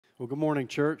Well, good morning,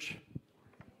 church.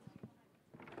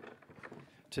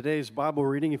 Today's Bible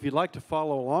reading, if you'd like to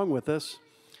follow along with us,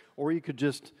 or you could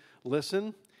just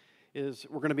listen, we're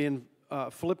going to be in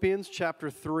Philippians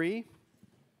chapter 3, and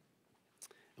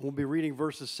we'll be reading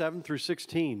verses 7 through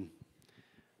 16.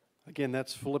 Again,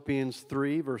 that's Philippians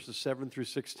 3, verses 7 through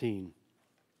 16.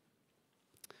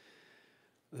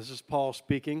 This is Paul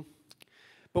speaking.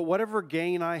 But whatever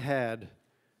gain I had,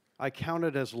 I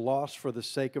counted as loss for the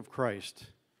sake of Christ.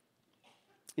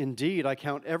 Indeed, I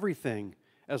count everything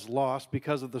as loss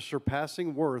because of the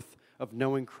surpassing worth of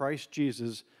knowing Christ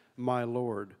Jesus, my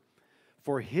Lord.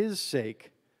 For his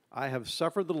sake, I have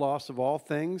suffered the loss of all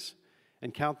things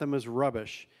and count them as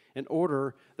rubbish, in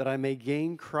order that I may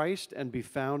gain Christ and be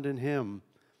found in him,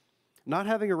 not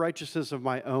having a righteousness of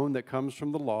my own that comes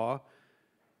from the law,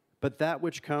 but that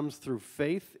which comes through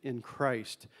faith in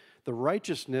Christ, the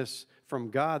righteousness from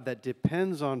God that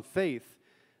depends on faith,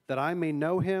 that I may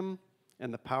know him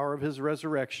and the power of his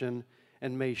resurrection,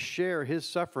 and may share his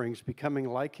sufferings, becoming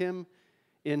like him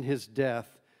in his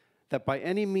death, that by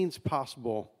any means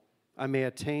possible I may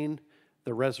attain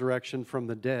the resurrection from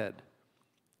the dead.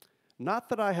 Not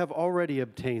that I have already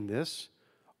obtained this,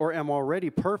 or am already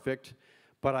perfect,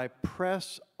 but I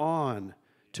press on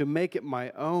to make it my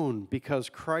own,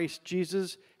 because Christ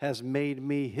Jesus has made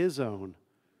me his own.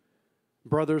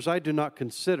 Brothers, I do not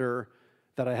consider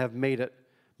that I have made it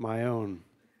my own.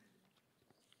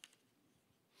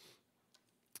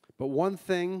 But one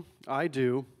thing I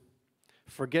do,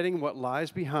 forgetting what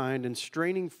lies behind and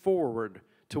straining forward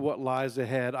to what lies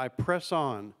ahead, I press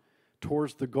on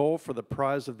towards the goal for the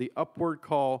prize of the upward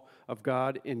call of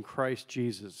God in Christ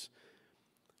Jesus.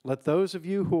 Let those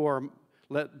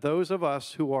of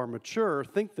us who are mature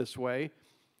think this way,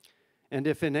 and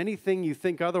if in anything you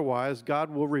think otherwise,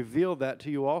 God will reveal that to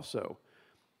you also.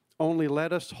 Only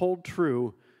let us hold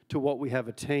true to what we have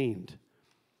attained.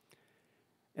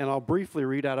 And I'll briefly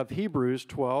read out of Hebrews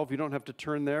 12. You don't have to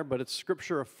turn there, but it's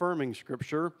scripture-affirming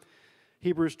scripture.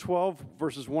 Hebrews 12,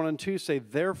 verses 1 and 2 say,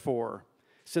 "Therefore,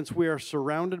 since we are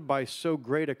surrounded by so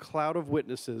great a cloud of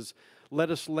witnesses,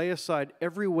 let us lay aside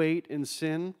every weight and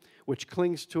sin which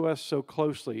clings to us so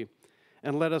closely,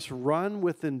 and let us run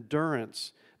with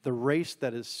endurance the race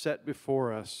that is set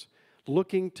before us,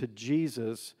 looking to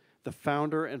Jesus, the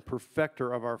founder and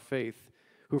perfecter of our faith,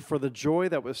 who for the joy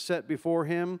that was set before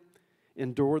him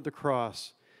endured the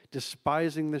cross,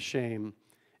 despising the shame,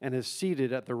 and is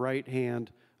seated at the right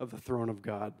hand of the throne of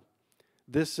God."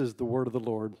 This is the word of the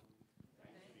Lord.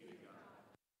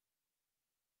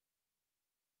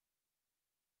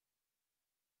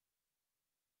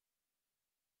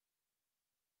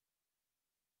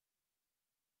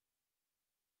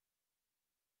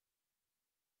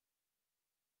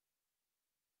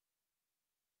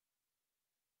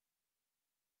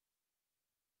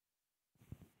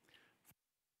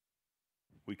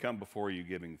 We come before you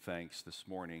giving thanks this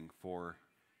morning for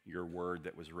your word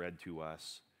that was read to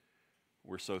us.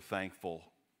 We're so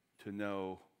thankful to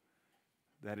know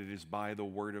that it is by the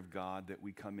word of God that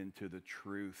we come into the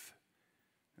truth,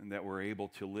 and that we're able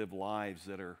to live lives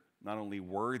that are not only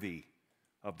worthy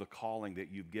of the calling that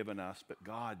you've given us, but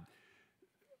God,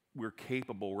 we're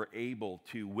able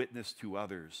to witness to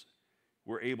others.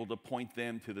 We're able to point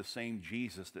them to the same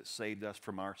Jesus that saved us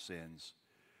from our sins.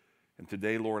 And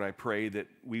today, Lord, I pray that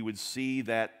we would see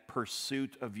that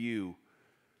pursuit of you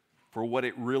for what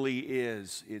it really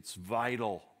is. It's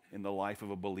vital in the life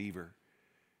of a believer.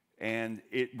 And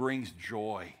it brings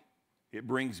joy. It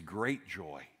brings great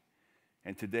joy.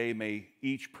 And today, may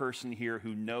each person here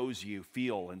who knows you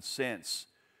feel and sense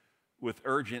with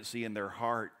urgency in their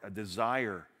heart a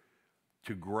desire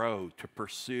to grow, to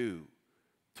pursue,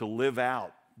 to live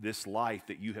out this life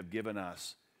that you have given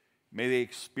us. May they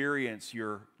experience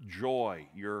your joy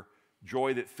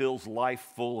that fills life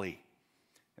fully.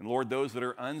 And Lord, those that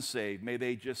are unsaved, may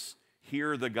they just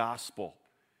hear the gospel.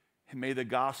 And may the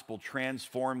gospel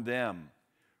transform them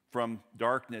from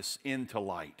darkness into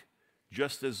light,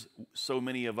 just as so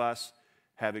many of us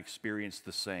have experienced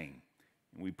the same.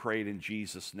 And we pray it in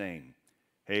Jesus' name.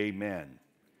 Amen.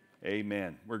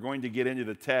 Amen. We're going to get into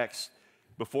the text.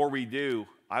 Before we do,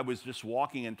 I was just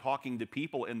walking and talking to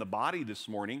people in the body this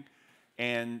morning,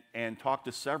 and talked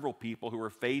to several people who are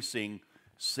facing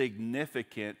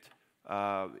significant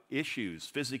issues,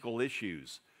 physical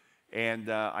issues. And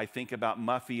I think about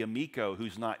Muffy Amico,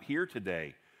 who's not here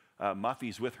today.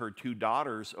 Muffy's with her two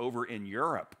daughters over in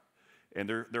Europe, and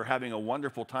they're having a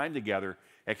wonderful time together,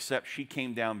 except she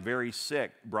came down very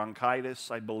sick, bronchitis,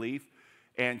 I believe,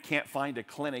 and can't find a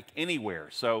clinic anywhere.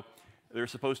 So they're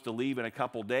supposed to leave in a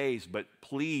couple days, but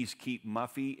please keep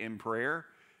Muffy in prayer.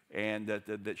 and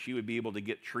that she would be able to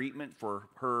get treatment for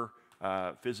her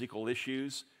physical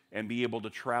issues and be able to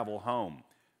travel home.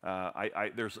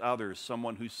 There's others,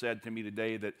 someone who said to me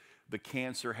today that the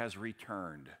cancer has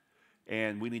returned,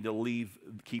 and we need to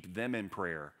keep them in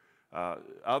prayer.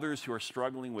 Others who are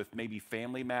struggling with maybe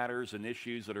family matters and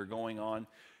issues that are going on.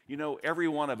 You know, every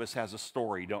one of us has a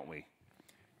story, don't we?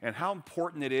 And how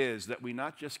important it is that we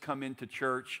not just come into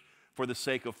church for the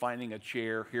sake of finding a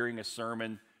chair, hearing a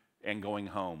sermon, and going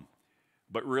home.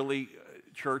 But really,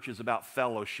 church is about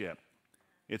fellowship.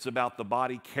 It's about the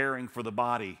body caring for the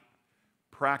body,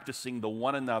 practicing the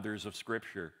one another's of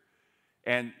Scripture.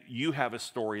 And you have a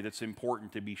story that's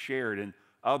important to be shared, and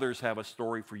others have a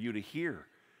story for you to hear.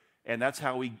 And that's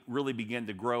how we really begin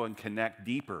to grow and connect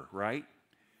deeper, right?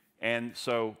 And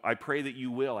so I pray that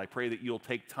you will. I pray that you'll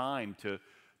take time to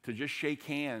just shake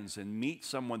hands and meet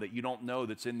someone that you don't know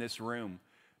that's in this room.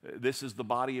 This is the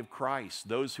body of Christ.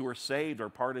 Those who are saved are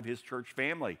part of his church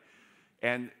family.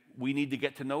 And we need to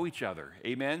get to know each other.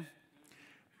 Amen?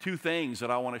 Two things that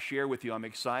I want to share with you I'm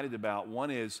excited about. One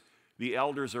is the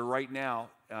elders are right now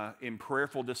in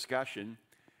prayerful discussion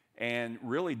and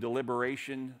really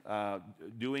deliberation,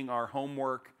 doing our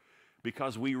homework,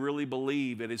 because we really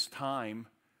believe it is time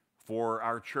for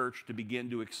our church to begin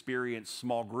to experience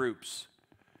small groups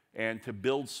and to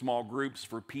build small groups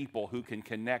for people who can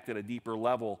connect at a deeper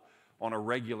level on a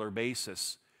regular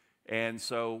basis. And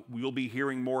so we'll be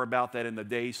hearing more about that in the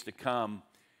days to come.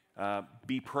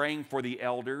 Be praying for the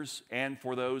elders and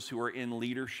for those who are in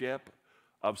leadership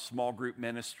of small group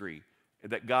ministry,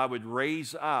 that God would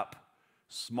raise up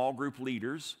small group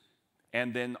leaders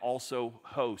and then also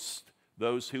host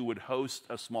those who would host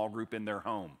a small group in their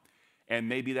home. And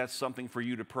maybe that's something for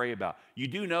you to pray about. You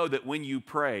do know that when you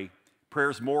pray,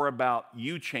 prayer's more about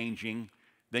you changing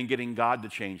than getting God to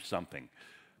change something.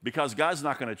 Because God's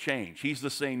not going to change. He's the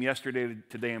same yesterday,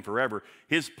 today, and forever.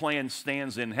 His plan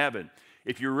stands in heaven.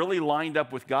 If you're really lined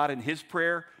up with God in his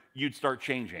prayer, you'd start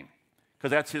changing.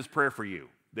 Because that's his prayer for you,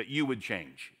 that you would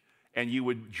change. And you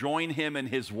would join him in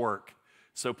his work.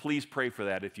 So please pray for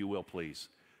that, if you will, please.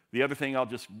 The other thing I'll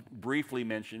just briefly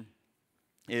mention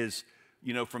is,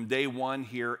 you know, from day one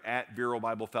here at Vero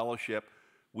Bible Fellowship,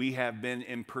 we have been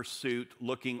in pursuit,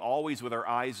 looking always with our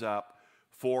eyes up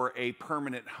for a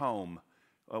permanent home.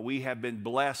 We have been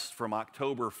blessed from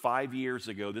October 5 years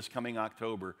ago, this coming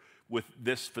October, with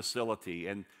this facility.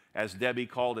 And as Debbie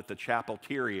called it, the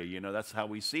chapelteria, you know, that's how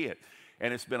we see it.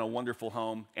 And it's been a wonderful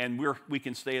home. And we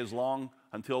can stay as long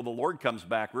until the Lord comes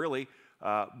back, really.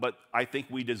 But I think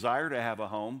we desire to have a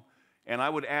home. And I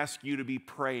would ask you to be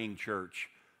praying, church.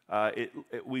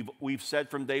 We've said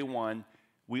from day one,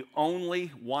 we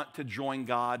only want to join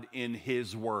God in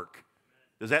his work.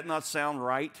 Does that not sound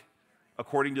right?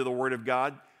 According to the Word of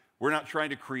God, we're not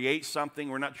trying to create something.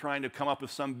 We're not trying to come up with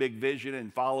some big vision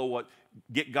and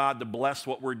get God to bless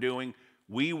what we're doing.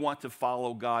 We want to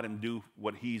follow God and do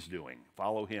what he's doing,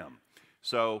 follow him.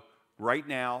 So right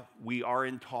now, we are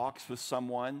in talks with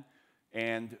someone,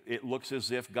 and it looks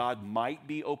as if God might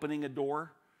be opening a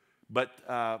door, but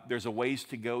there's a ways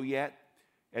to go yet.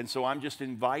 And so I'm just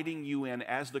inviting you in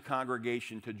as the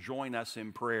congregation to join us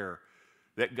in prayer,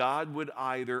 that God would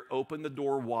either open the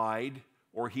door wide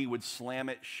or he would slam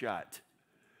it shut,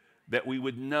 that we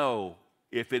would know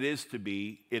if it is to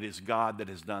be, it is God that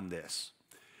has done this.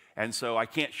 And so I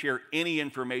can't share any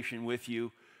information with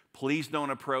you. Please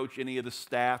don't approach any of the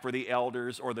staff or the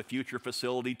elders or the future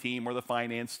facility team or the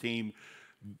finance team.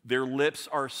 Their lips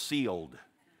are sealed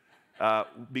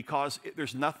because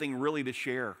there's nothing really to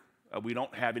share. We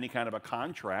don't have any kind of a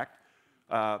contract.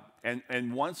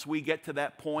 And once we get to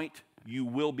that point, you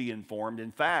will be informed.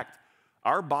 In fact,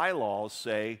 our bylaws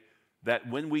say that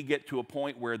when we get to a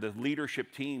point where the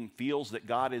leadership team feels that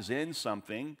God is in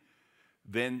something,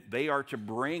 then they are to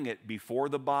bring it before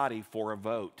the body for a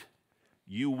vote.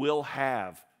 You will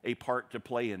have a part to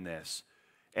play in this.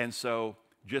 And so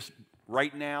just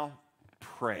right now,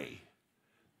 pray.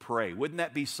 Pray. Wouldn't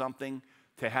that be something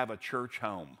to have a church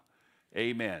home?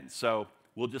 Amen. So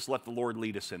we'll just let the Lord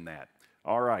lead us in that.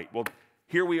 All right. Well,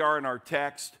 here we are in our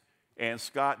text, and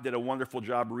Scott did a wonderful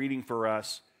job reading for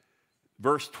us.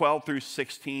 Verse 12 through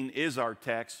 16 is our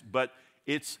text, but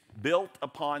it's built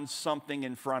upon something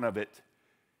in front of it.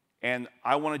 And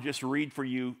I want to just read for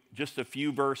you just a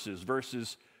few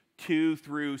verses 2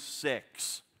 through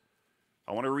 6.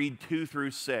 I want to read 2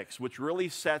 through 6, which really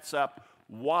sets up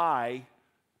why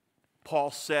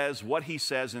Paul says what he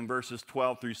says in verses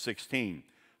 12 through 16.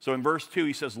 So in verse 2,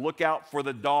 he says, look out for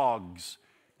the dogs.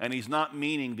 And he's not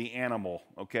meaning the animal,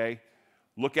 okay?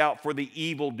 Look out for the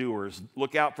evildoers.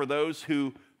 Look out for those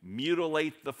who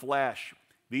mutilate the flesh.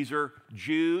 These are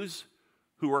Jews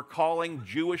who are calling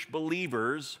Jewish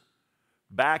believers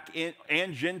back in,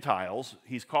 and Gentiles,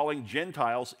 he's calling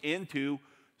Gentiles into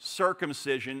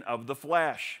circumcision of the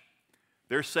flesh.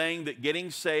 They're saying that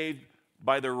getting saved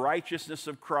by the righteousness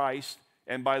of Christ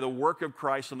and by the work of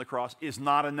Christ on the cross is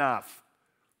not enough.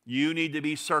 You need to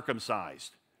be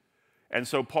circumcised. And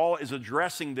so Paul is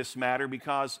addressing this matter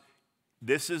because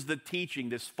this is the teaching,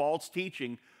 this false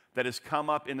teaching that has come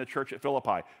up in the church at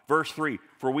Philippi. Verse 3,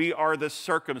 for we are the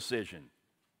circumcision.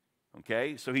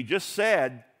 Okay, so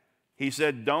he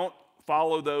said, don't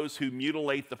follow those who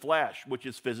mutilate the flesh, which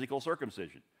is physical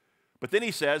circumcision. But then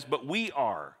he says, but we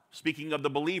are, speaking of the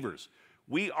believers,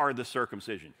 we are the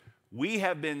circumcision. We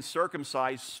have been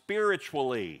circumcised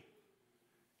spiritually.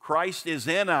 Christ is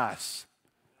in us.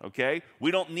 Okay?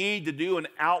 We don't need to do an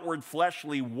outward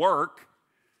fleshly work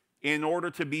in order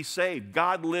to be saved.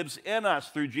 God lives in us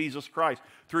through Jesus Christ,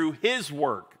 through his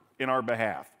work in our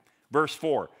behalf. Verse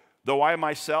 4, though I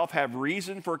myself have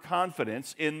reason for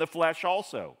confidence in the flesh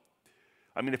also.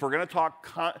 I mean, if we're going to talk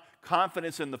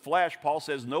confidence in the flesh, Paul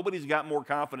says, nobody's got more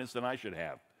confidence than I should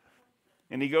have.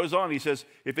 And he goes on, he says,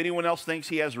 if anyone else thinks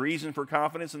he has reason for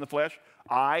confidence in the flesh,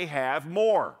 I have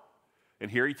more.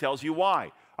 And here he tells you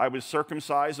why. I was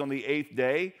circumcised on the 8th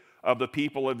day of the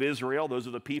people of Israel. Those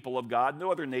are the people of God.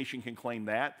 No other nation can claim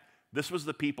that. This was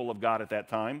the people of God at that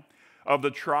time. Of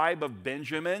the tribe of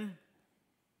Benjamin,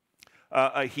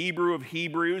 a Hebrew of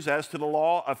Hebrews, as to the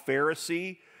law, a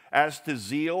Pharisee, as to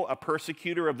zeal, a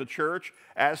persecutor of the church,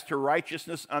 as to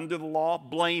righteousness under the law,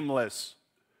 blameless.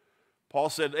 Paul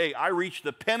said, hey, I reached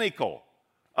the pinnacle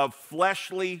of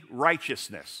fleshly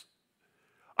righteousness.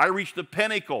 I reached the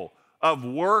pinnacle of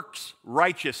works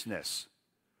righteousness.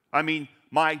 I mean,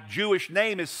 my Jewish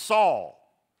name is Saul.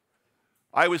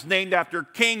 I was named after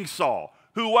King Saul,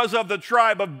 who was of the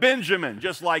tribe of Benjamin,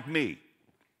 just like me.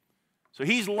 So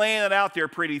he's laying it out there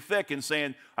pretty thick and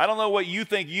saying, I don't know what you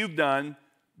think you've done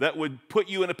that would put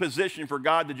you in a position for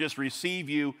God to just receive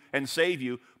you and save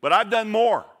you, but I've done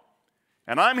more.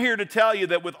 And I'm here to tell you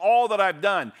that with all that I've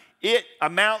done, it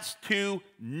amounts to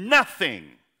nothing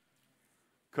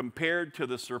compared to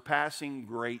the surpassing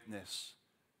greatness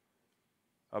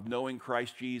of knowing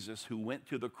Christ Jesus, who went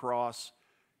to the cross,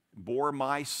 bore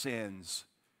my sins,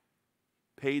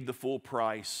 paid the full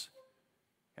price,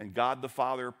 and God the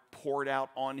Father poured out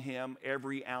on him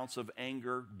every ounce of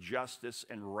anger, justice,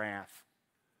 and wrath.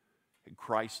 And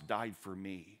Christ died for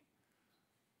me.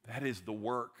 That is the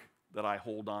work that I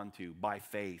hold on to by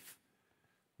faith,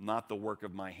 not the work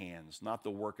of my hands, not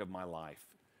the work of my life.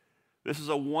 This is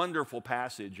a wonderful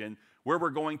passage, and where we're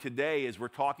going today is we're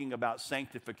talking about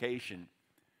sanctification.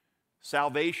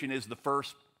 Salvation is the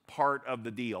first part of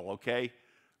the deal, okay?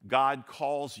 God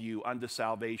calls you unto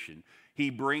salvation.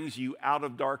 He brings you out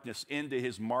of darkness into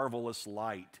his marvelous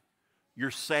light.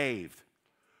 You're saved.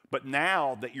 But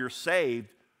now that you're saved,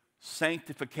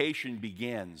 sanctification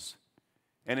begins.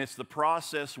 And it's the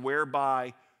process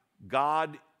whereby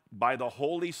God, by the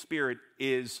Holy Spirit,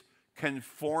 is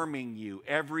conforming you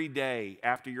every day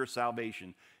after your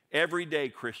salvation. Every day,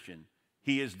 Christian,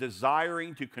 he is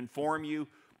desiring to conform you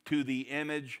to the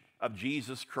image of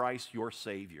Jesus Christ, your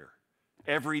Savior.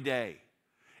 Every day.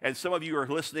 And some of you are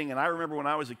listening, and I remember when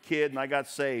I was a kid and I got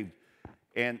saved,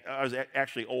 and I was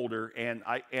actually older, and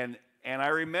I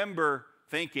remember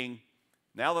thinking,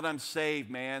 now that I'm saved,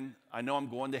 man, I know I'm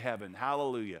going to heaven.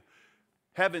 Hallelujah.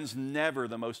 Heaven's never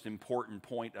the most important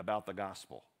point about the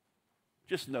gospel.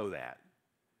 Just know that.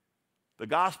 The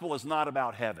gospel is not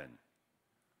about heaven.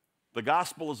 The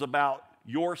gospel is about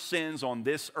your sins on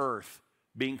this earth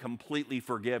being completely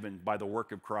forgiven by the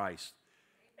work of Christ,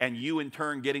 and you in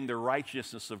turn getting the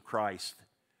righteousness of Christ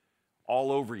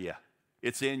all over you.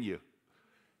 It's in you.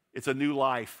 It's a new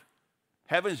life.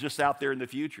 Heaven's just out there in the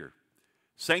future.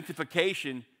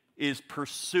 Sanctification is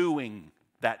pursuing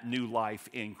that new life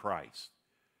in Christ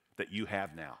that you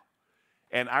have now.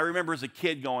 And I remember as a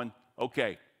kid going,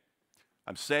 okay,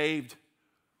 I'm saved,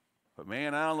 but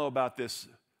man, I don't know about this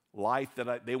life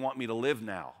that they want me to live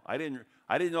now. I didn't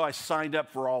know I signed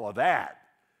up for all of that,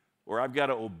 where I've got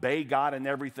to obey God in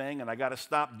everything, and I got to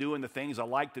stop doing the things I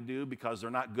like to do because they're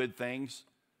not good things.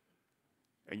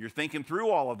 And you're thinking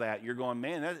through all of that. You're going,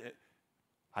 man,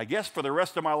 I guess for the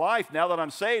rest of my life, now that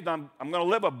I'm saved, I'm going to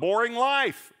live a boring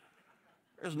life.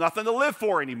 There's nothing to live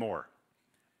for anymore.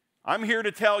 I'm here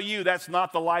to tell you that's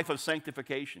not the life of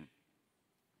sanctification.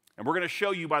 And we're going to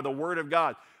show you by the Word of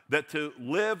God that to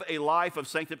live a life of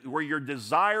sanctification where you're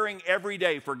desiring every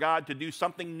day for God to do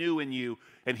something new in you,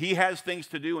 and he has things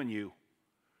to do in you,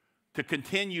 to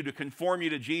continue to conform you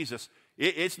to Jesus,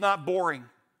 it's not boring.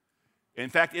 In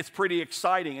fact, it's pretty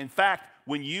exciting. In fact,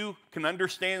 when you can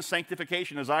understand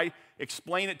sanctification as I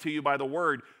explain it to you by the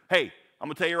Word, hey, I'm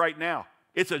going to tell you right now,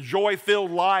 it's a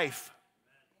joy-filled life.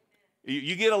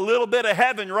 You get a little bit of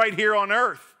heaven right here on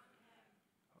earth.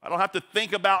 I don't have to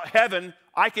think about heaven.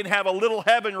 I can have a little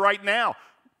heaven right now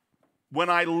when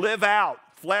I live out,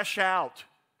 flesh out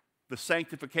the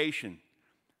sanctification.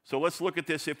 So let's look at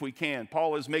this if we can.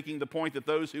 Paul is making the point that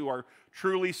those who are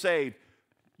truly saved,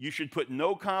 you should put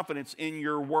no confidence in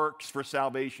your works for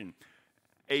salvation.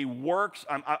 I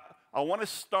want to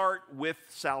start with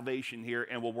salvation here,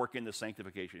 and we'll work into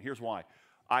sanctification. Here's why.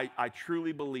 I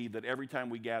truly believe that every time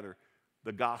we gather,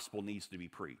 the gospel needs to be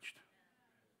preached.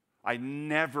 I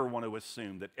never want to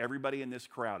assume that everybody in this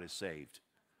crowd is saved.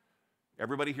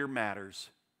 Everybody here matters.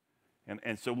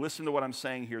 And so listen to what I'm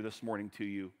saying here this morning to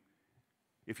you.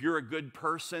 If you're a good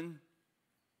person,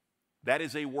 that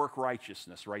is a work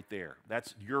righteousness right there.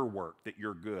 That's your work, that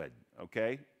you're good,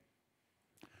 okay?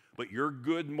 But your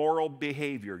good moral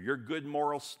behavior, your good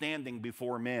moral standing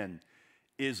before men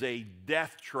is a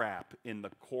death trap in the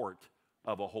court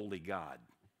of a holy God.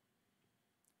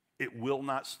 It will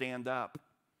not stand up.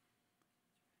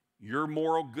 Your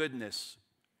moral goodness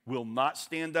will not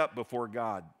stand up before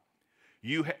God.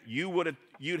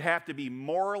 You'd have to be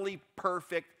morally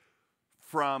perfect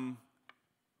from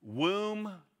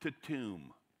womb to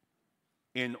tomb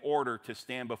in order to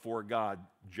stand before God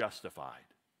justified.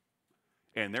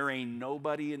 And there ain't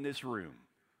nobody in this room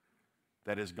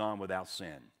that has gone without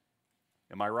sin.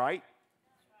 Am I right?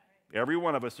 Every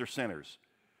one of us are sinners.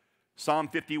 Psalm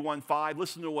 51:5,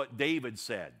 listen to what David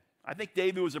said. I think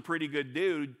David was a pretty good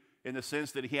dude in the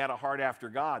sense that he had a heart after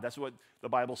God. That's what the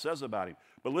Bible says about him.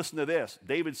 But listen to this.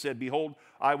 David said, behold,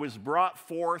 I was brought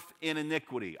forth in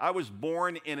iniquity. I was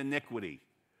born in iniquity.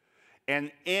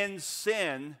 And in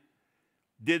sin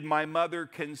did my mother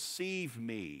conceive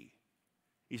me.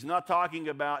 He's not talking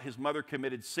about his mother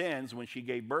committed sins when she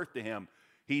gave birth to him.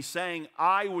 He's saying,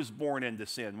 I was born into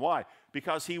sin. Why?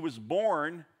 Because he was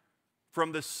born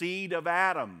from the seed of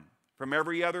Adam, from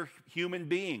every other human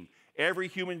being. Every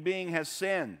human being has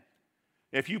sin.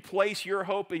 If you place your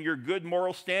hope in your good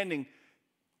moral standing,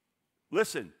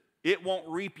 listen, it won't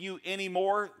reap you any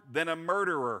more than a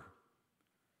murderer.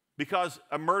 Because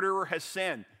a murderer has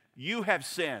sinned. You have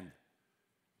sinned.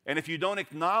 And if you don't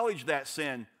acknowledge that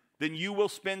sin, then you will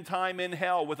spend time in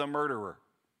hell with a murderer.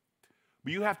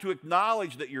 But you have to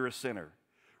acknowledge that you're a sinner.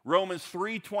 Romans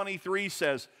 3:23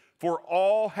 says, for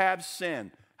all have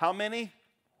sinned. How many?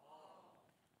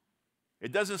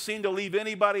 It doesn't seem to leave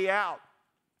anybody out.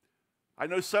 I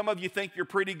know some of you think you're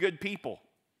pretty good people.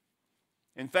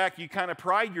 In fact, you kind of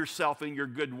pride yourself in your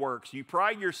good works. You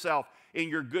pride yourself in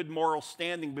your good moral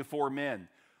standing before men.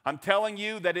 I'm telling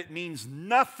you that it means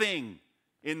nothing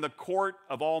in the court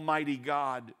of Almighty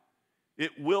God.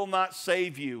 It will not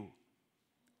save you.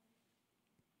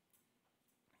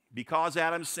 Because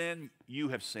Adam sinned, you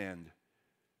have sinned.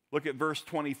 Look at verse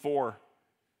 24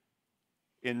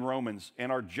 in Romans.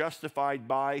 And are justified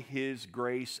by his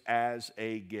grace as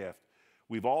a gift.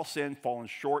 We've all sinned, fallen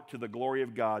short to the glory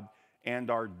of God, and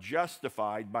are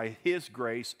justified by his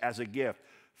grace as a gift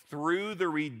through the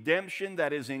redemption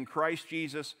that is in Christ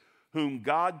Jesus, whom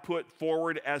God put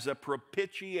forward as a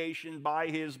propitiation by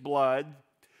his blood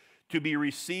to be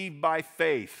received by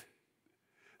faith.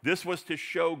 This was to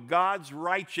show God's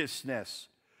righteousness,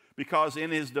 because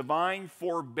in his divine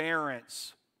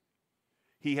forbearance,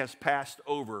 he has passed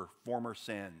over former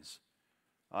sins.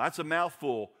 Now, that's a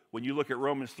mouthful when you look at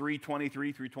Romans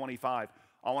 3:23 through 25.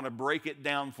 I want to break it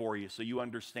down for you so you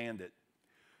understand it.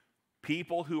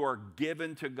 People who are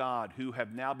given to God, who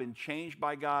have now been changed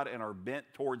by God and are bent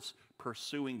towards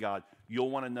pursuing God,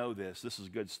 you'll want to know this. This is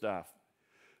good stuff.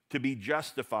 To be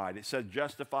justified, it says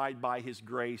justified by his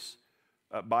grace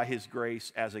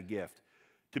as a gift.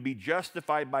 To be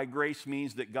justified by grace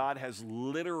means that God has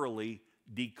literally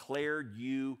declared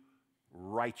you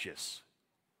righteous.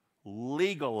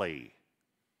 Legally,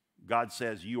 God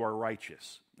says you are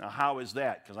righteous. Now, how is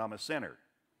that? Because I'm a sinner.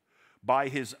 By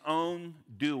his own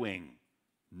doing,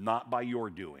 not by your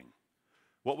doing.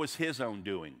 What was his own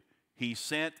doing? He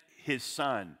sent his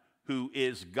son, who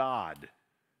is God,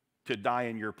 to die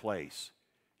in your place.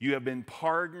 You have been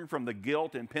pardoned from the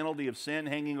guilt and penalty of sin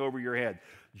hanging over your head.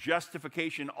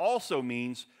 Justification also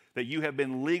means that you have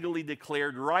been legally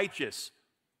declared righteous.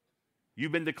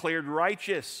 You've been declared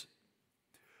righteous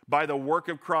by the work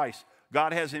of Christ.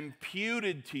 God has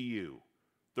imputed to you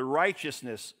the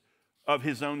righteousness of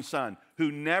his own son,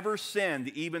 who never sinned,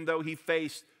 even though he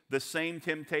faced the same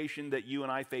temptation that you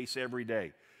and I face every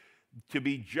day. To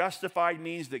be justified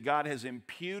means that God has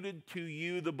imputed to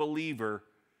you, the believer,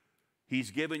 He's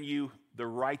given you the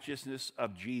righteousness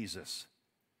of Jesus.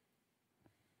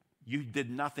 You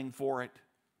did nothing for it.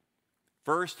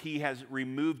 First, He has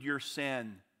removed your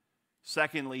sin.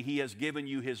 Secondly, He has given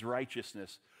you His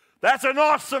righteousness. That's an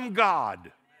awesome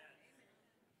God.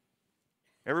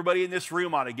 Everybody in this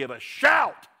room ought to give a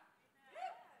shout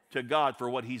to God for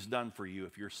what He's done for you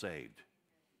if you're saved.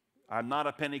 I'm not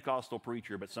a Pentecostal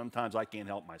preacher, but sometimes I can't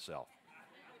help myself.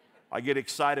 I get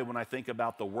excited when I think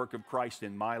about the work of Christ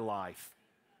in my life,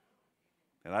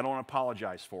 and I don't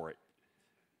apologize for it.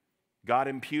 God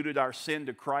imputed our sin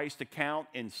to Christ's account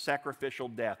in sacrificial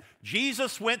death.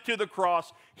 Jesus went to the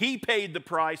cross. He paid the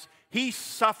price. He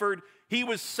suffered. He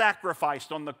was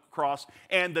sacrificed on the cross.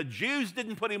 And the Jews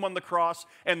didn't put Him on the cross,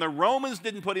 and the Romans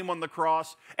didn't put Him on the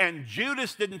cross, and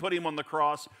Judas didn't put Him on the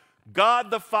cross.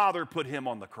 God the Father put Him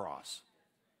on the cross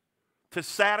to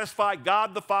satisfy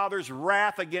God the Father's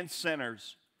wrath against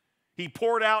sinners. He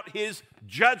poured out His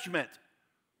judgment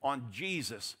on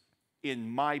Jesus in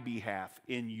my behalf,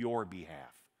 in your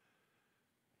behalf.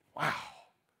 Wow.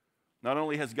 Not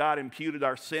only has God imputed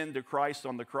our sin to Christ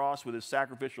on the cross with His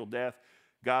sacrificial death,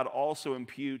 God also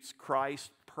imputes Christ's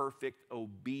perfect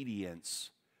obedience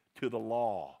to the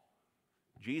law.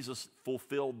 Jesus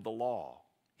fulfilled the law.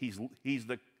 He's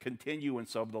the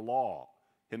continuance of the law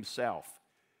Himself.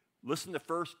 Listen to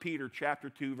 1 Peter chapter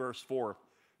 2, verse 4.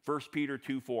 1 Peter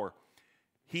 2:4.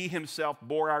 He Himself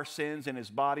bore our sins in His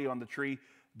body on the tree,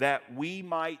 that we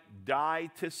might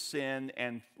die to sin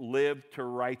and live to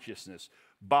righteousness.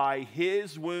 By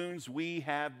His wounds we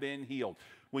have been healed.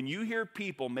 When you hear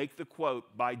people make the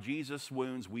quote, by Jesus'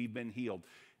 wounds we've been healed,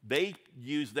 they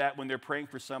use that when they're praying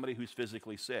for somebody who's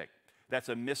physically sick. That's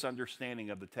a misunderstanding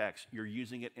of the text. You're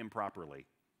using it improperly.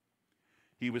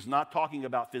 He was not talking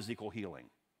about physical healing.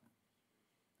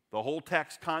 The whole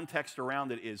text context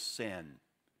around it is sin.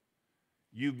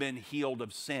 You've been healed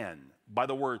of sin. By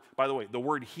the way, the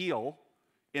word heal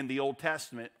in the Old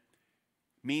Testament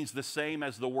means the same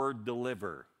as the word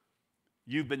deliver.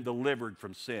 You've been delivered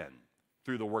from sin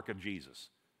through the work of Jesus.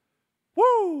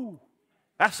 Woo!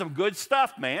 That's some good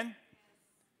stuff, man.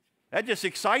 That just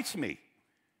excites me.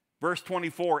 Verse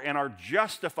 24, and are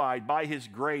justified by His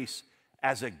grace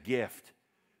as a gift.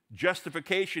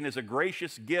 Justification is a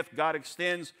gracious gift God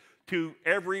extends to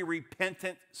every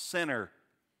repentant sinner.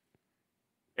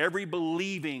 Every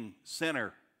believing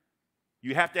sinner.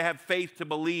 You have to have faith to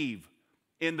believe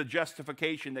in the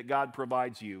justification that God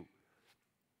provides you.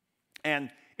 And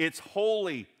it's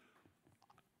wholly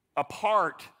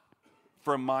apart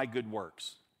from my good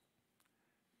works.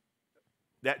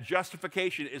 That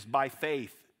justification is by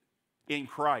faith in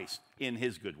Christ, in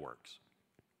His good works.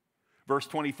 Verse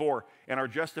 24, and are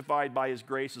justified by His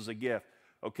grace as a gift.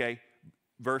 Okay,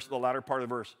 the latter part of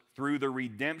the verse, through the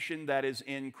redemption that is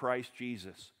in Christ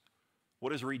Jesus.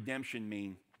 What does redemption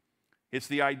mean? It's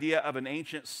the idea of an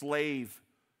ancient slave,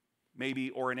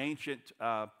 maybe, or an ancient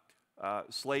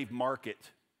slave market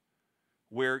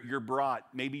where you're brought.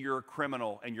 Maybe you're a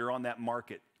criminal and you're on that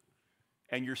market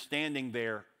and you're standing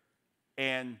there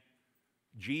and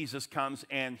Jesus comes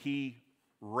and He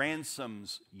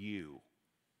ransoms you.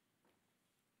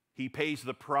 He pays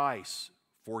the price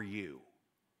for you.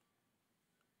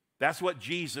 That's what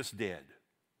Jesus did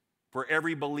for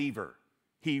every believer.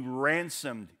 He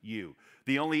ransomed you.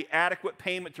 The only adequate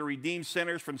payment to redeem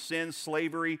sinners from sin,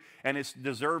 slavery, and its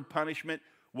deserved punishment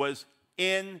was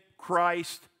in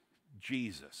Christ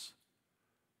Jesus.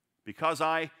 Because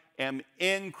I am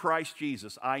in Christ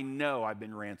Jesus, I know I've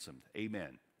been ransomed.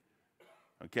 Amen.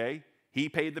 Okay? He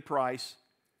paid the price.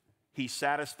 He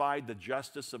satisfied the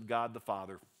justice of God the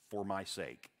Father for my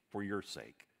sake, for your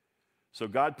sake. So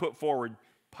God put forward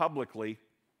publicly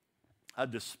a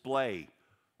display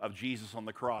of Jesus on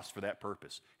the cross for that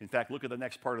purpose. In fact, look at the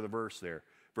next part of the verse there,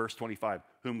 verse 25.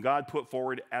 Whom God put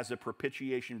forward as a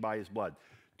propitiation by His blood.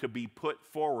 To be put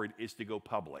forward is to go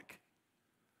public.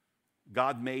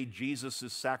 God made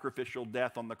Jesus' sacrificial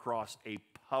death on the cross a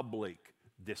public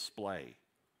display.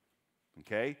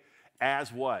 Okay?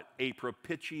 As what? A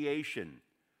propitiation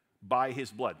by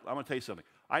His blood. I'm going to tell you something.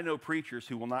 I know preachers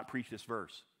who will not preach this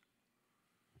verse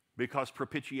because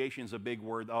propitiation is a big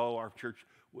word. Oh, our church,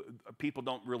 people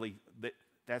don't really,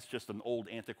 that's just an old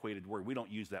antiquated word. We don't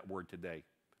use that word today.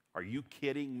 Are you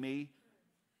kidding me?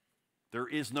 There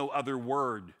is no other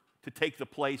word to take the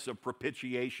place of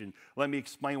propitiation. Let me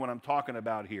explain what I'm talking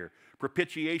about here.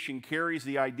 Propitiation carries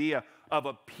the idea of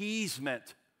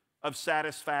appeasement, of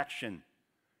satisfaction.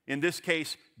 In this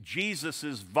case,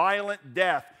 Jesus' violent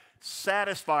death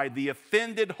satisfied the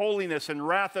offended holiness and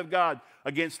wrath of God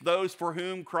against those for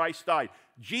whom Christ died.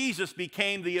 Jesus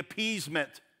became the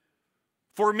appeasement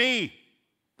for me.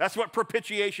 That's what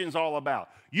propitiation is all about.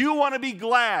 You want to be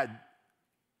glad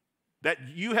that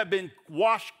you have been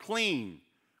washed clean.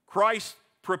 Christ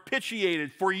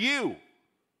propitiated for you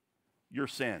your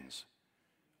sins.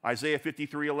 Isaiah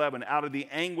 53:11, out of the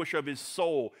anguish of his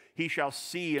soul he shall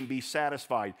see and be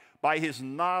satisfied. By his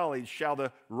knowledge shall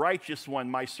the righteous one,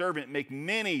 my servant, make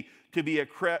many to be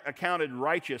accounted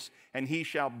righteous, and he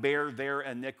shall bear their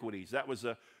iniquities. That was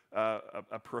a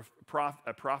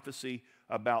prophecy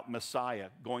about Messiah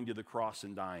going to the cross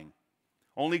and dying.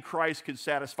 Only Christ could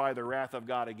satisfy the wrath of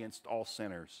God against all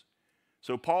sinners.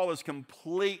 So Paul is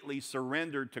completely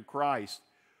surrendered to Christ,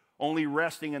 only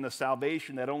resting in the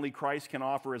salvation that only Christ can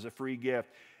offer as a free gift.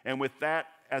 And with that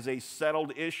as a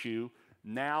settled issue,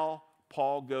 now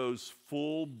Paul goes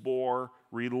full bore,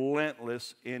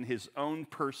 relentless in his own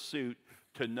pursuit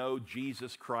to know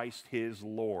Jesus Christ, his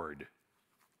Lord.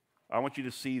 I want you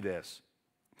to see this.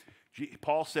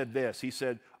 Paul said this. He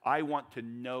said, I want to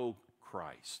know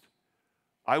Christ.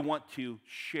 I want to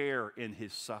share in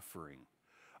his suffering.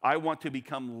 I want to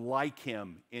become like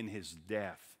him in his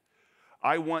death.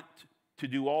 I want to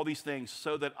do all these things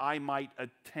so that I might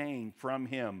attain from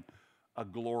him a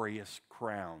glorious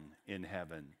crown in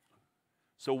heaven.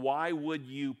 So why would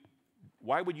you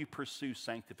pursue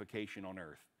sanctification on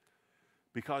earth?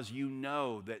 Because you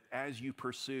know that as you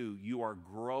pursue, you are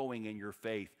growing in your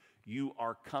faith. You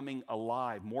are coming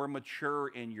alive, more mature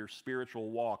in your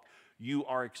spiritual walk. You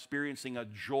are experiencing a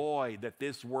joy that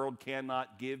this world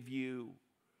cannot give you.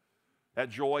 That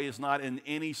joy is not in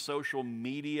any social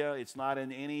media. It's not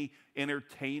in any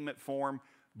entertainment form.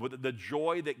 But the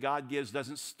joy that God gives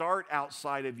doesn't start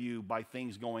outside of you by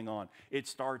things going on. It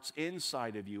starts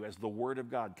inside of you as the Word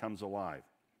of God comes alive.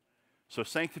 So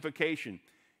sanctification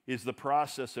is the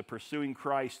process of pursuing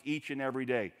Christ each and every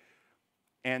day.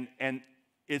 And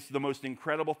it's the most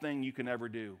incredible thing you can ever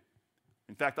do.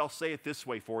 In fact, I'll say it this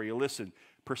way for you. Listen,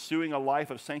 pursuing a life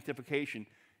of sanctification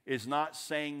is not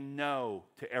saying no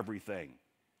to everything.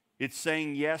 It's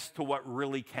saying yes to what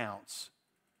really counts.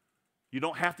 You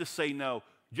don't have to say no.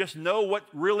 Just know what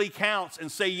really counts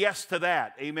and say yes to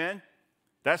that. Amen?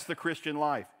 That's the Christian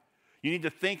life. You need to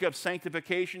think of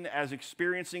sanctification as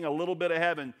experiencing a little bit of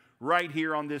heaven right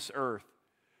here on this earth.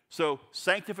 So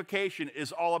sanctification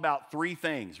is all about three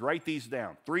things. Write these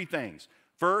down. Three things.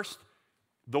 First,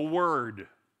 the Word.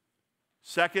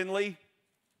 Secondly,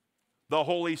 the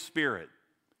Holy Spirit.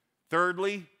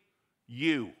 Thirdly,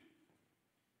 you.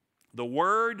 The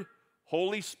Word,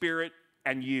 Holy Spirit,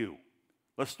 and you.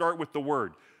 Let's start with the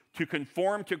Word. To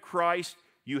conform to Christ,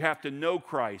 you have to know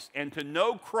Christ. And to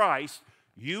know Christ,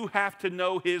 you have to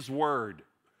know His Word.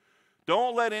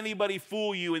 Don't let anybody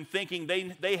fool you in thinking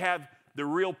they have the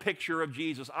real picture of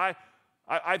Jesus.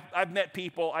 I've met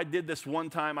people. I did this one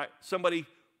time. Somebody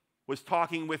was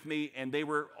talking with me, and they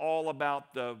were all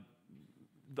about the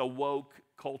woke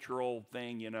cultural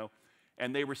thing, you know.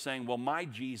 And they were saying, well, my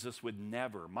Jesus would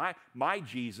never. My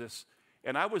Jesus,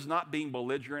 and I was not being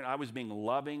belligerent. I was being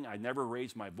loving. I never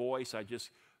raised my voice.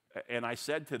 And I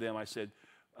said to them, I said,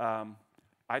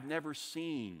 I've never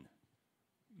seen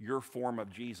your form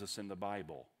of Jesus in the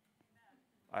Bible.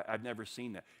 I've never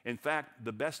seen that. In fact,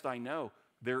 the best I know,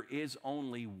 there is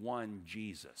only one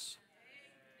Jesus.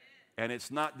 And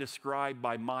it's not described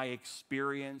by my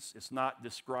experience. It's not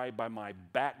described by my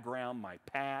background, my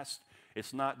past.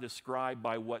 It's not described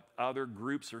by what other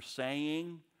groups are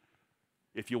saying.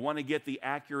 If you want to get the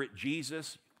accurate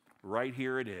Jesus, right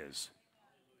here it is.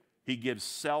 He gives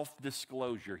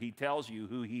self-disclosure. He tells you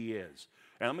who He is.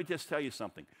 And let me just tell you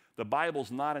something. The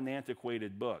Bible's not an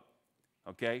antiquated book,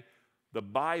 okay? The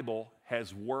Bible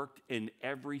has worked in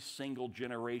every single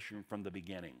generation from the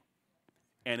beginning.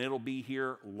 And it'll be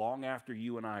here long after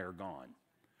you and I are gone.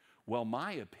 Well,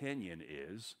 my opinion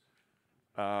is,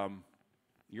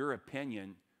 your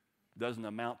opinion doesn't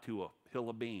amount to a hill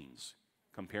of beans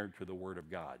compared to the Word of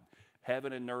God.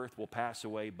 Heaven and earth will pass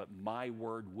away, but my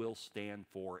word will stand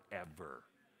forever.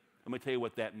 Let me tell you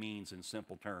what that means in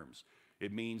simple terms.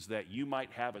 It means that you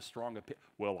might have a strong opinion.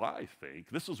 Well, I think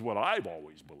this is what I've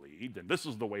always believed, and this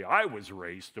is the way I was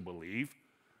raised to believe.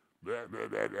 Blah, blah,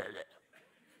 blah,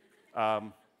 blah.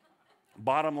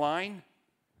 Bottom line,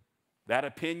 that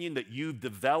opinion that you've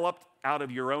developed out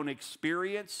of your own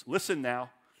experience, listen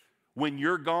now, when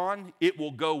you're gone, it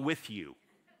will go with you.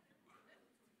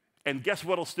 And guess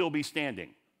what will still be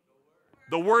standing?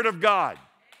 The Word of God.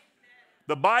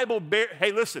 The Bible,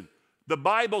 hey, listen, the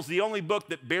Bible's the only book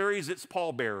that buries its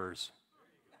pallbearers.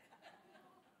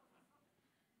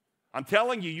 I'm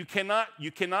telling you, you cannot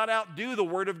outdo the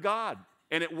Word of God.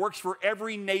 And it works for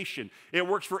every nation. It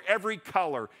works for every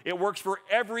color. It works for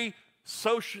every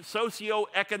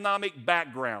socioeconomic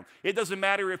background. It doesn't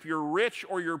matter if you're rich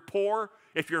or you're poor,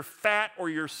 if you're fat or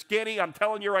you're skinny. I'm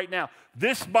telling you right now,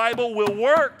 this Bible will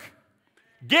work.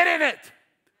 Get in it.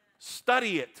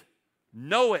 Study it.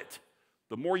 Know it.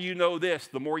 The more you know this,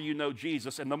 the more you know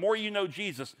Jesus. And the more you know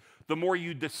Jesus, the more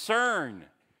you discern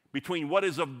between what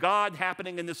is of God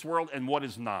happening in this world and what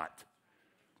is not.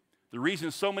 The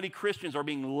reason so many Christians are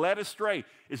being led astray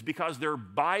is because they're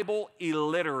Bible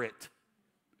illiterate.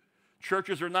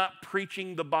 Churches are not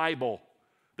preaching the Bible.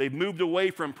 They've moved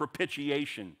away from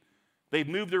propitiation. They've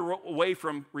moved away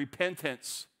from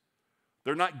repentance.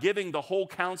 They're not giving the whole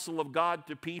counsel of God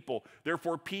to people.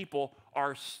 Therefore, people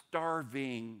are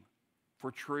starving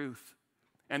for truth.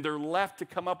 And they're left to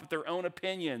come up with their own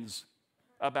opinions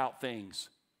about things.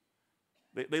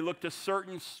 They look to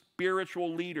certain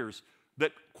spiritual leaders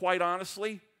that, quite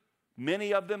honestly,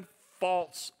 many of them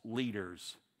false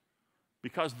leaders,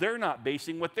 because they're not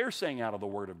basing what they're saying out of the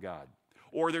Word of God.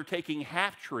 Or they're taking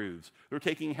half-truths. They're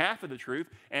taking half of the truth,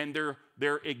 and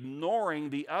they're ignoring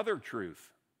the other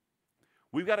truth.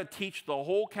 We've got to teach the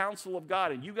whole counsel of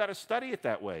God, and you've got to study it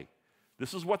that way.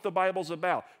 This is what the Bible's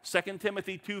about. 2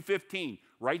 Timothy 2:15.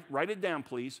 Write it down,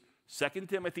 please. 2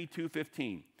 Timothy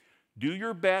 2:15. Do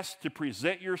your best to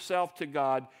present yourself to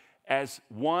God as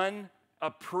one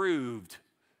approved.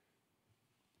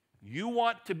 You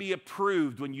want to be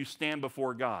approved when you stand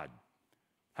before God.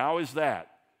 How is that?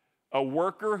 A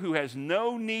worker who has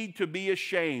no need to be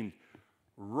ashamed,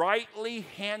 rightly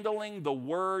handling the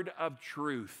word of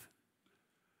truth.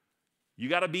 You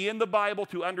got to be in the Bible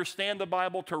to understand the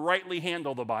Bible, to rightly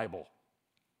handle the Bible.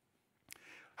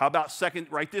 How about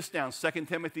write this down, 2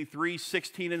 Timothy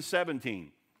 3:16 and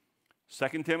 17.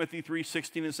 2 Timothy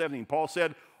 3:16 and 17. Paul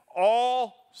said,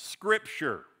 all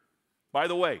Scripture. By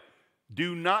the way,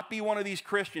 do not be one of these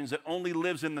Christians that only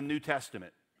lives in the New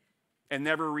Testament and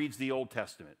never reads the Old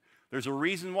Testament. There's a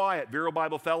reason why at Vero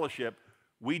Bible Fellowship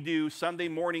we do Sunday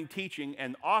morning teaching,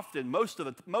 and often,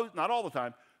 not all the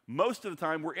time, most of the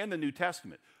time we're in the New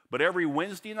Testament. But every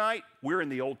Wednesday night, we're in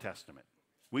the Old Testament.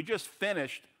 We just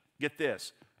finished, get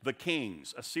this, The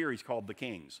Kings, a series called The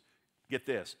Kings. Get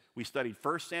this, we studied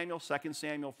 1 Samuel, 2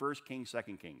 Samuel, 1 Kings,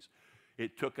 2 Kings.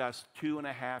 It took us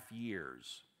 2.5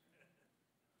 years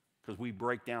because we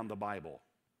break down the Bible.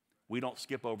 We don't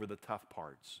skip over the tough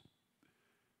parts.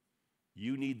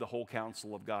 You need the whole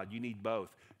counsel of God. You need both.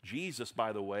 Jesus,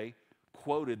 by the way,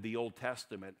 quoted the Old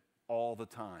Testament all the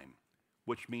time,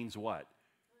 which means what?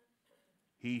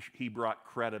 He brought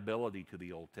credibility to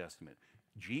the Old Testament.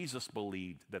 Jesus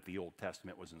believed that the Old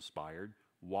Testament was inspired.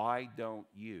 Why don't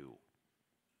you?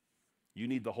 You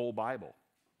need the whole Bible,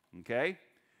 okay?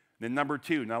 Then number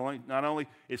two, not only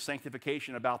is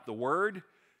sanctification about the Word,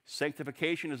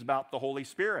 sanctification is about the Holy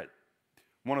Spirit.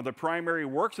 One of the primary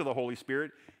works of the Holy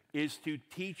Spirit is to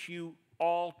teach you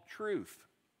all truth.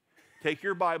 Take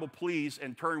your Bible, please,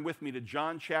 and turn with me to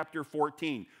John chapter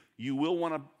 14. You will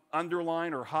want to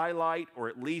underline or highlight or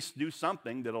at least do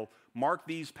something that'll mark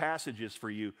these passages for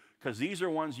you, because these are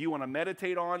ones you want to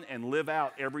meditate on and live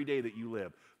out every day that you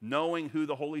live, knowing who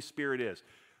the Holy Spirit is.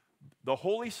 The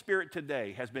Holy Spirit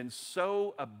today has been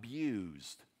so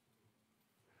abused.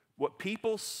 What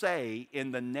people say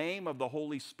in the name of the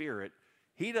Holy Spirit,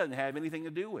 He doesn't have anything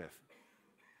to do with.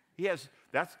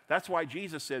 That's why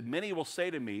Jesus said, many will say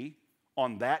to me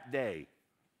on that day,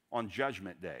 on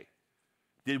Judgment Day,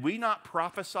 did we not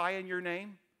prophesy in your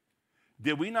name?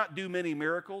 Did we not do many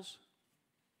miracles?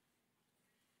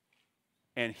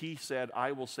 And He said,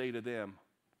 I will say to them,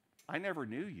 I never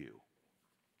knew you.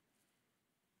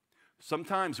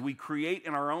 Sometimes we create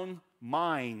in our own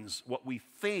minds what we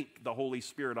think the Holy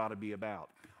Spirit ought to be about.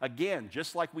 Again,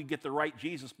 just like we get the right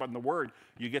Jesus from the Word,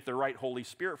 you get the right Holy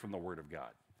Spirit from the Word of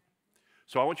God.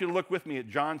 So I want you to look with me at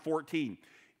John 14.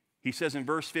 He says in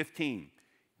verse 15,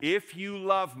 if you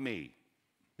love me,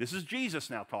 this is Jesus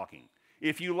now talking,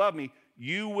 if you love me,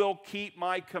 you will keep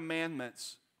my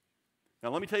commandments. Now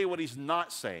let me tell you what He's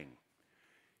not saying.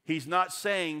 He's not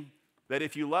saying that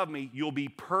if you love me, you'll be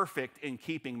perfect in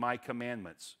keeping my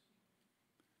commandments.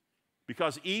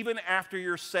 Because even after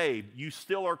you're saved, you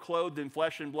still are clothed in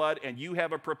flesh and blood, and you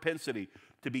have a propensity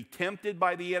to be tempted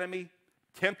by the enemy,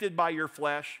 tempted by your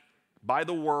flesh, by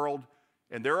the world,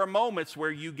 and there are moments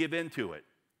where you give in to it.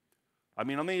 I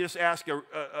mean, let me just ask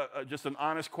just an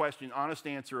honest question, honest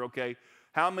answer, okay?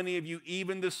 How many of you,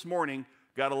 even this morning,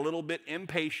 got a little bit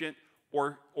impatient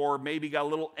or maybe got a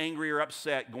little angry or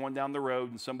upset going down the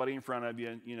road and somebody in front of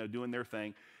you, doing their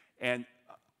thing? And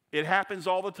it happens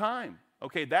all the time.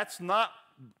 Okay, that's not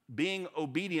being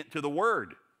obedient to the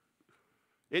Word.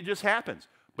 It just happens.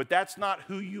 But that's not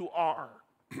who you are.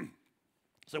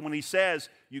 So when he says,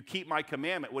 you keep my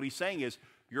commandment, what he's saying is,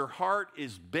 your heart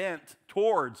is bent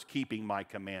towards keeping my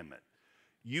commandment.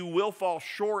 You will fall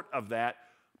short of that,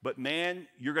 but man,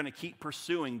 you're going to keep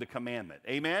pursuing the commandment.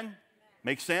 Amen?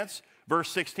 Makes sense? Verse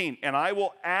 16, and I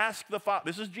will ask the Father,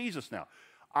 this is Jesus now,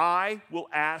 I will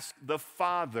ask the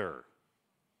Father,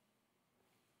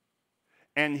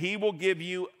 and he will give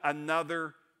you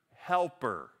another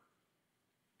helper.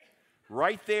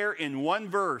 Right there in one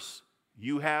verse,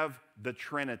 you have the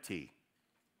Trinity.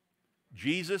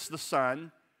 Jesus the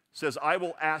Son says, I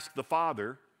will ask the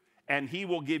Father, and he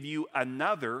will give you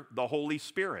another, the Holy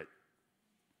Spirit.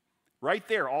 Right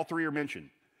there, all three are mentioned.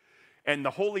 And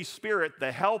the Holy Spirit,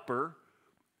 the helper,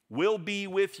 will be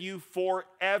with you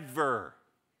forever.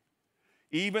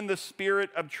 Even the Spirit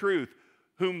of truth,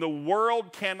 whom the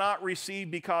world cannot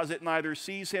receive because it neither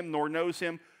sees him nor knows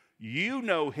him. You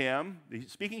know him,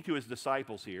 he's speaking to his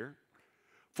disciples here,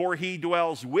 for he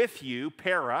dwells with you,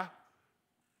 para.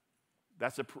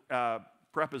 That's a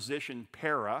preposition,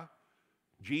 para.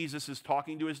 Jesus is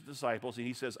talking to his disciples, and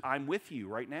he says, I'm with you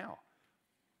right now.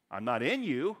 I'm not in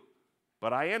you,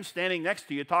 but I am standing next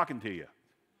to you, talking to you.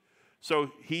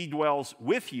 So he dwells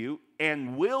with you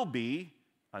and will be,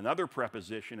 another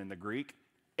preposition in the Greek,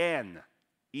 en,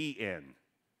 E-N.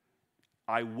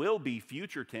 I will be,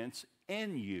 future tense,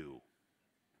 in you.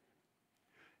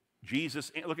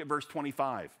 Jesus, look at verse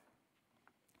 25.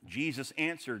 Jesus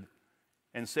answered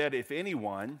and said, if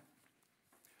anyone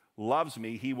loves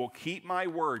me, he will keep my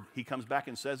word. He comes back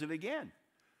and says it again.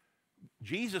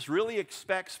 Jesus really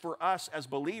expects for us as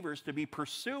believers to be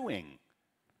pursuing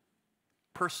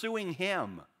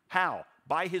him. How?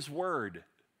 By his word.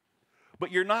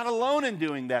 But you're not alone in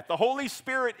doing that. The Holy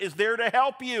Spirit is there to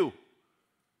help you.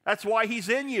 That's why he's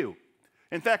in you.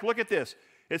 In fact, look at this.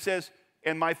 It says,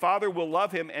 and my Father will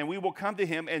love him, and we will come to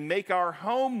him and make our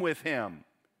home with him.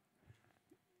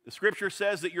 The scripture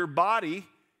says that your body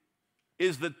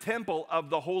is the temple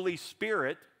of the Holy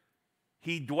Spirit.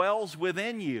 He dwells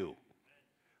within you.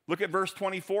 Look at verse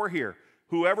 24 here.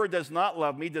 Whoever does not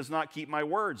love me does not keep my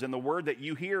words, and the word that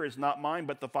you hear is not mine,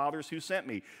 but the Father's who sent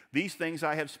me. These things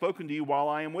I have spoken to you while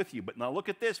I am with you. But now look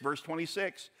at this, verse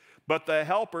 26. But the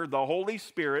Helper, the Holy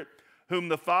Spirit, whom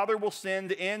the Father will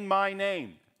send in my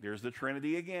name. There's the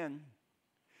Trinity again.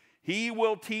 He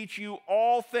will teach you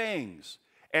all things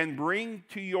and bring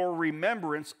to your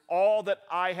remembrance all that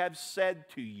I have said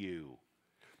to you.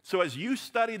 So as you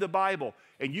study the Bible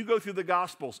and you go through the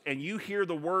Gospels and you hear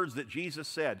the words that Jesus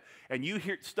said and you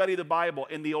study the Bible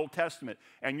in the Old Testament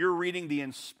and you're reading the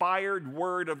inspired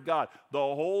Word of God, the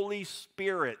Holy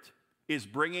Spirit is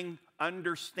bringing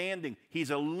understanding.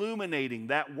 He's illuminating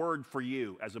that word for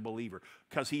you as a believer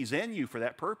because he's in you for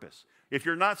that purpose. If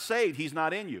you're not saved, he's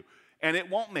not in you, and it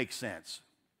won't make sense.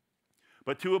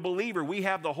 But to a believer, we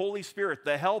have the Holy Spirit,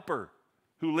 the helper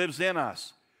who lives in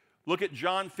us. Look at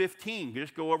John 15.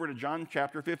 Just go over to John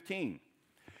chapter 15.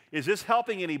 Is this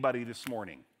helping anybody this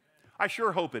morning? I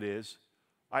sure hope it is.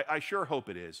 I sure hope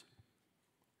it is.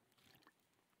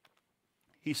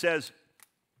 He says,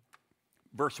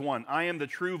 verse 1, I am the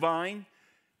true vine.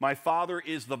 My Father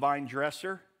is the vine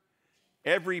dresser.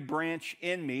 Every branch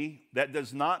in me that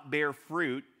does not bear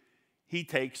fruit, he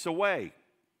takes away.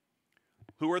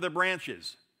 Who are the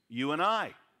branches? You and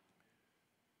I.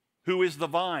 Who is the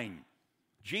vine?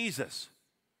 Jesus.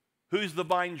 Who's the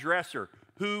vine dresser?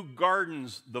 Who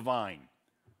gardens the vine?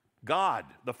 God,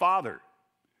 the Father.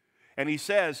 And he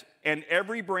says, and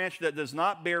every branch that does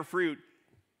not bear fruit,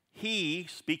 he,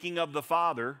 speaking of the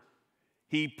Father,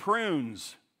 he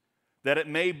prunes that it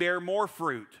may bear more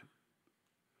fruit.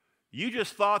 You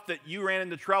just thought that you ran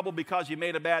into trouble because you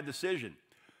made a bad decision.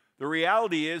 The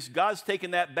reality is God's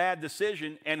taken that bad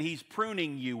decision and he's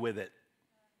pruning you with it.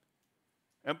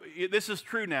 And this is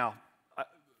true now.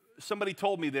 Somebody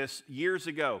told me this years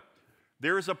ago.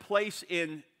 There is a place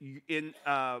in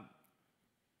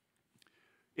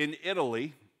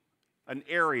Italy, an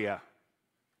area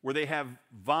where they have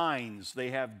vines,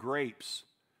 they have grapes.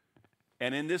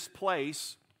 And in this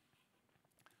place,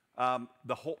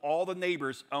 all the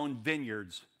neighbors own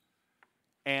vineyards.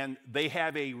 And they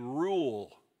have a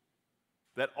rule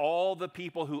that all the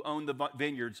people who own the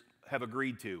vineyards have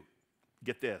agreed to.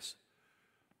 Get this.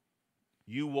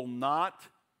 You will not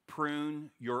prune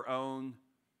your own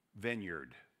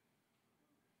vineyard.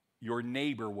 Your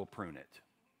neighbor will prune it.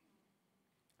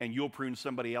 And you'll prune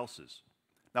somebody else's.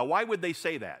 Now, why would they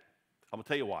say that? I'm going to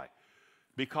tell you why.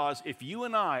 Because if you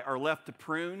and I are left to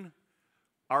prune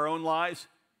our own lives,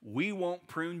 we won't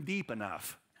prune deep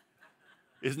enough.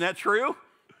 Isn't that true?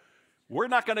 We're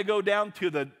not going to go down to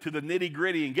the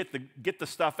nitty-gritty and get the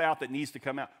stuff out that needs to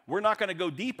come out. We're not going to go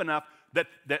deep enough that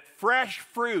fresh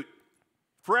fruit,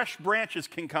 fresh branches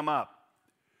can come up.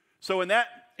 So in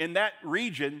that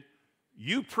region,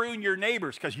 you prune your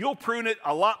neighbors because you'll prune it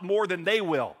a lot more than they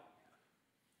will.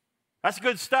 That's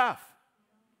good stuff.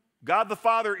 God the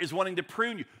Father is wanting to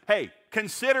prune you. Hey,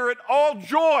 consider it all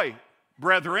joy,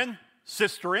 brethren,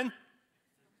 sisterin,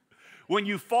 when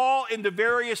you fall into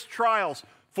various trials,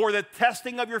 for the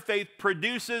testing of your faith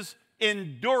produces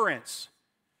endurance.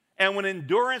 And when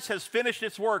endurance has finished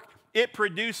its work, it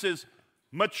produces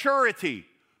maturity,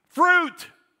 fruit.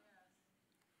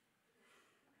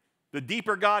 The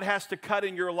deeper God has to cut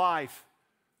in your life,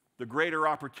 the greater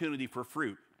opportunity for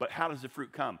fruit. But how does the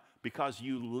fruit come? Because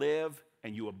you live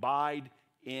and you abide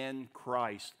in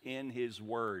Christ, in His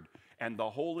Word. And the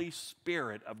Holy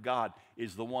Spirit of God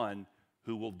is the one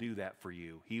who will do that for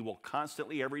you. He will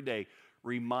constantly, every day,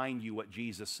 remind you what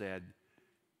Jesus said.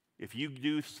 If you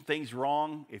do things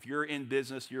wrong, if you're in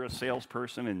business, you're a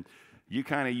salesperson, and you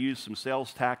kind of use some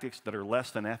sales tactics that are less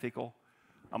than ethical,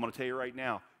 I'm going to tell you right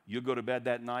now, you'll go to bed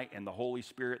that night and the Holy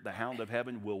Spirit, the hound of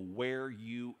heaven, will wear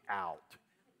you out.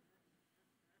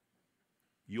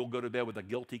 You'll go to bed with a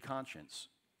guilty conscience.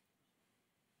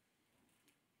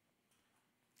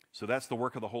 So that's the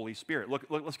work of the Holy Spirit. Look,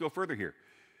 let's go further here.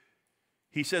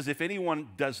 He says, if anyone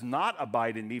does not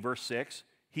abide in me, verse 6,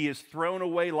 he is thrown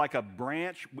away like a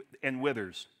branch and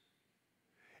withers.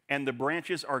 And the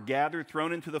branches are gathered,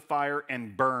 thrown into the fire,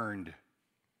 and burned.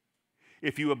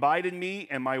 If you abide in me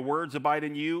and my words abide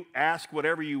in you, ask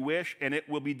whatever you wish, and it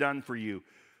will be done for you.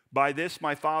 By this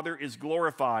my Father is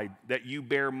glorified, that you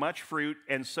bear much fruit,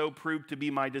 and so prove to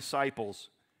be my disciples.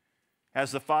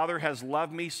 As the Father has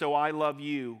loved me, so I love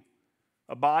you.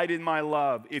 Abide in my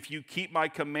love. If you keep my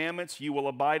commandments, you will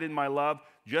abide in my love,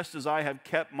 just as I have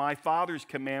kept my Father's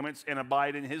commandments and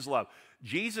abide in his love.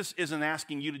 Jesus isn't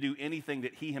asking you to do anything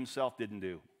that he himself didn't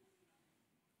do.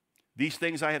 These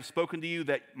things I have spoken to you,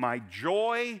 that my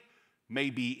joy may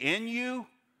be in you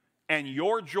and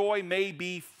your joy may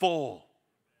be full.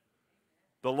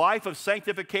 The life of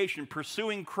sanctification,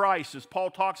 pursuing Christ, as Paul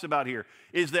talks about here,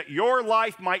 is that your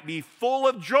life might be full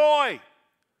of joy.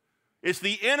 It's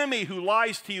the enemy who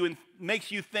lies to you and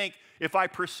makes you think, if I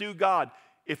pursue God,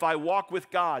 if I walk with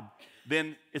God,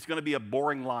 then it's going to be a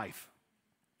boring life.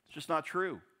 It's just not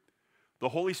true. The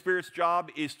Holy Spirit's job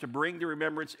is to bring to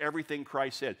remembrance everything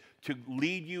Christ said, to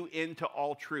lead you into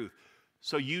all truth.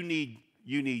 So you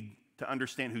need to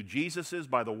understand who Jesus is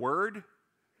by the Word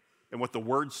and what the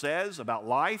Word says about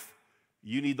life.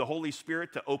 You need the Holy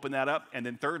Spirit to open that up. And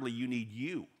then thirdly, you need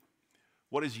you.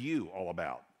 What is you all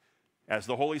about? As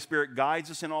the Holy Spirit guides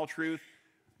us in all truth,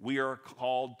 we are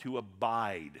called to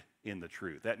abide in the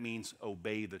truth. That means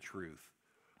obey the truth.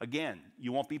 Again,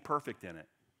 you won't be perfect in it.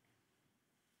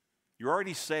 You're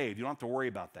already saved. You don't have to worry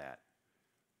about that.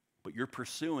 But you're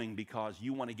pursuing because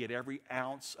you want to get every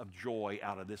ounce of joy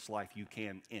out of this life you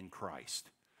can in Christ.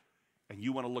 And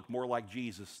you want to look more like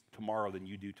Jesus tomorrow than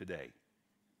you do today.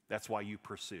 That's why you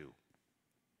pursue.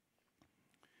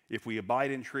 If we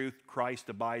abide in truth, Christ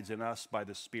abides in us by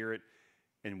the Spirit,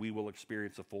 and we will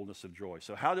experience the fullness of joy.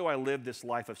 So how do I live this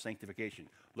life of sanctification?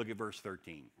 Look at verse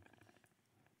 13.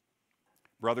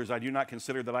 Brothers, I do not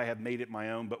consider that I have made it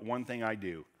my own, but one thing I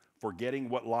do, forgetting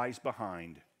what lies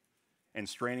behind and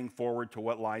straining forward to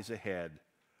what lies ahead,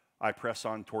 I press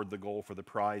on toward the goal for the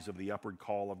prize of the upward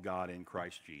call of God in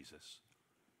Christ Jesus.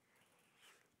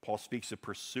 Paul speaks of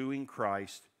pursuing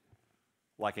Christ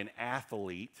like an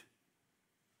athlete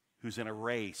who's in a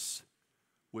race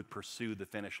would pursue the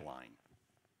finish line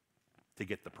to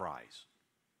get the prize.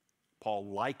 Paul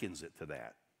likens it to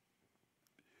that.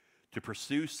 To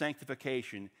pursue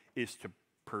sanctification is to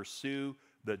pursue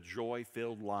the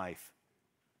joy-filled life.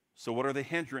 So what are the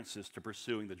hindrances to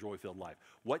pursuing the joy-filled life?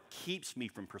 What keeps me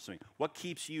from pursuing? What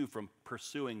keeps you from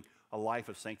pursuing a life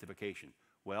of sanctification?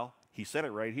 Well, he said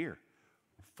it right here.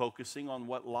 Focusing on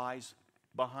what lies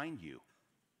behind you.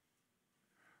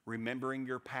 Remembering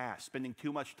your past. Spending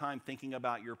too much time thinking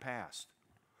about your past.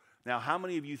 Now, how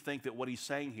many of you think that what he's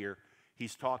saying here,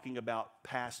 he's talking about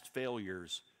past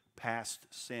failures, past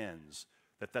sins,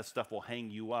 that stuff will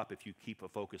hang you up if you keep a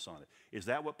focus on it? Is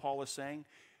that what Paul is saying?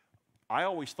 I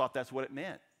always thought that's what it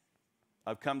meant.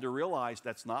 I've come to realize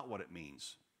that's not what it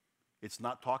means. It's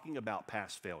not talking about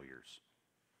past failures.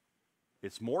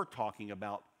 It's more talking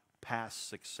about past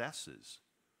successes.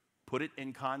 Put it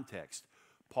in context.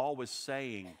 Paul was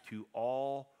saying to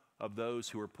all of those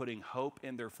who are putting hope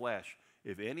in their flesh,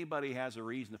 if anybody has a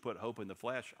reason to put hope in the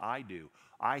flesh, I do.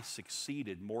 I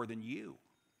succeeded more than you.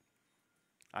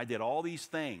 I did all these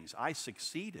things. I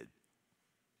succeeded.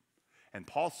 And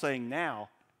Paul's saying now,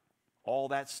 all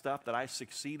that stuff that I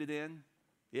succeeded in,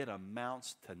 it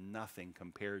amounts to nothing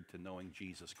compared to knowing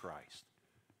Jesus Christ.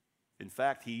 In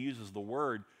fact, he uses the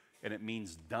word, and it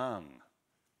means dung.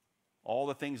 All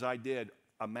the things I did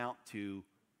amount to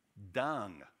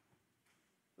dung.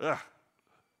 Ugh.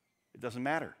 It doesn't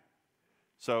matter.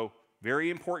 So, very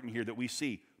important here that we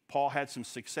see Paul had some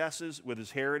successes with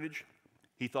his heritage.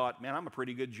 He thought, man, I'm a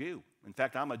pretty good Jew. In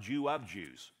fact, I'm a Jew of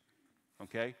Jews.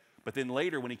 Okay? But then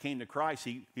later, when he came to Christ,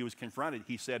 he was confronted.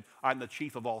 He said, I'm the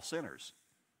chief of all sinners.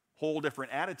 Whole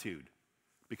different attitude,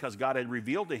 because God had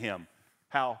revealed to him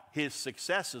how his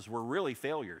successes were really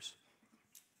failures.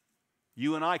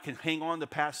 You and I can hang on to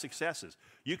past successes.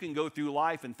 You can go through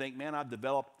life and think, man, I've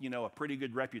developed, a pretty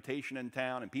good reputation in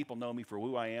town, and people know me for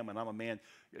who I am, and I'm a man,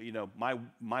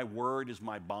 my word is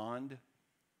my bond,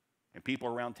 and people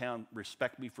around town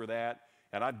respect me for that,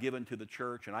 and I've given to the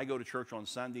church, and I go to church on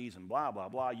Sundays, and blah, blah,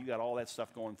 blah. You got all that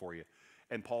stuff going for you.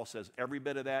 And Paul says, every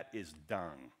bit of that is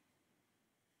dung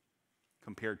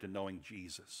compared to knowing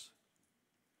Jesus.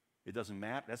 It doesn't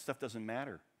matter. That stuff doesn't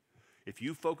matter. If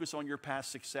you focus on your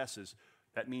past successes,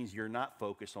 that means you're not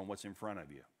focused on what's in front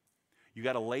of you. You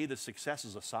got to lay the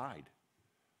successes aside,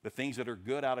 the things that are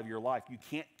good out of your life. You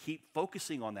can't keep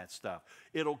focusing on that stuff.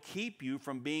 It'll keep you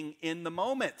from being in the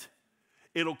moment.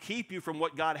 It'll keep you from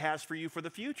what God has for you for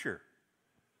the future.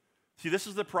 See, this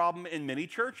is the problem in many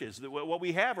churches. What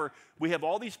we have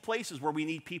all these places where we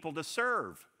need people to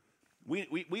serve.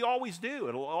 We always do.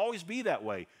 It'll always be that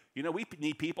way. We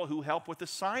need people who help with the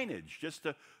signage, just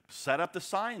to set up the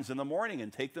signs in the morning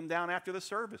and take them down after the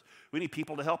service. We need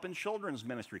people to help in children's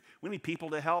ministry. We need people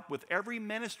to help with every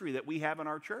ministry that we have in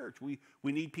our church. We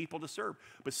need people to serve.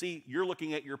 But see, you're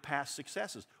looking at your past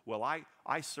successes. Well,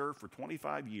 I served for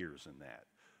 25 years in that.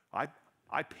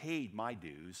 I paid my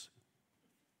dues.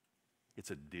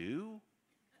 It's a due?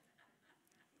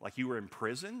 Like you were in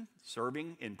prison,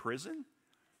 serving in prison?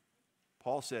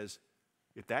 Paul says,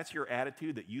 if that's your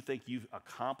attitude that you think you've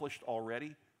accomplished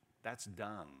already, that's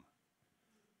dung.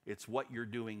 It's what you're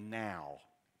doing now.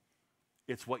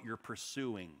 It's what you're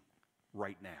pursuing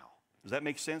right now. Does that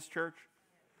make sense, church?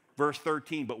 Verse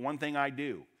 13, but one thing I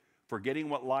do, forgetting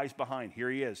what lies behind,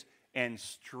 here he is, and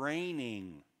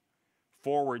straining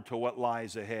forward to what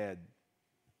lies ahead.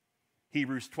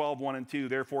 Hebrews 12, 1 and 2,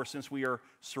 therefore, since we are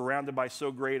surrounded by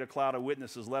so great a cloud of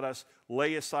witnesses, let us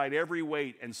lay aside every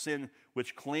weight and sin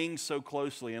which clings so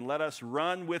closely, and let us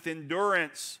run with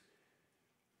endurance.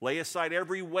 Lay aside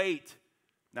every weight.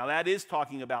 Now that is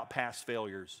talking about past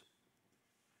failures.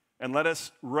 And let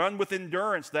us run with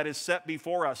endurance that is set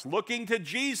before us, looking to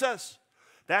Jesus.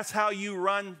 That's how you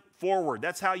run forward.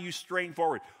 That's how you strain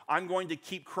forward. I'm going to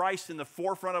keep Christ in the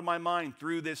forefront of my mind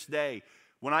through this day.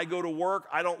 When I go to work,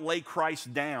 I don't lay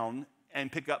Christ down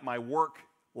and pick up my work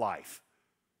life.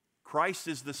 Christ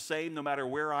is the same no matter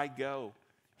where I go.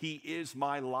 He is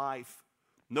my life.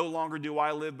 No longer do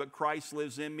I live, but Christ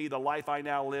lives in me. The life I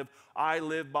now live, I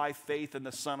live by faith in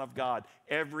the Son of God.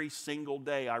 Every single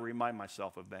day I remind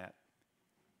myself of that.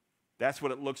 That's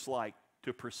what it looks like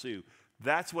to pursue.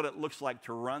 That's what it looks like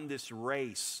to run this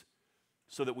race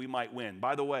so that we might win.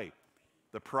 By the way,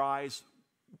 the prize,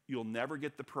 you'll never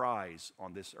get the prize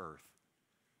on this earth.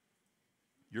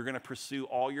 You're going to pursue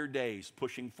all your days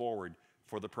pushing forward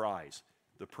for the prize.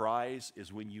 The prize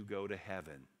is when you go to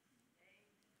heaven.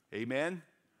 Amen?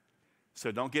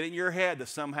 So don't get in your head that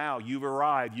somehow you've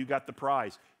arrived, you got the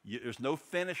prize. There's no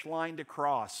finish line to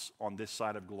cross on this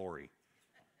side of glory.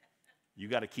 You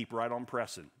got to keep right on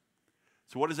pressing.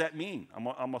 So what does that mean? I'm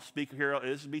going to speak here.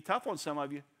 This will be tough on some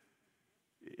of you.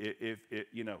 If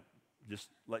just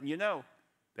letting you know.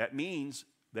 That means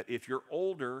that if you're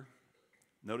older,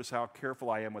 notice how careful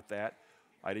I am with that.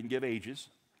 I didn't give ages.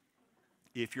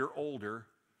 If you're older,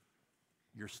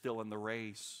 you're still in the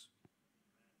race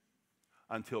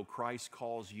until Christ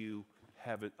calls you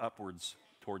heaven upwards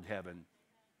toward heaven.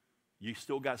 You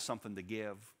still got something to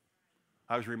give.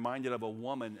 I was reminded of a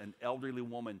woman, an elderly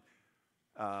woman.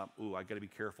 I got to be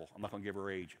careful. I'm not going to give her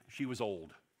age. She was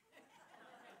old,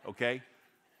 okay?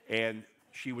 And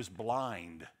she was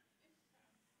blind.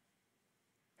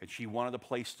 And she wanted a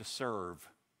place to serve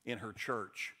in her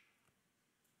church.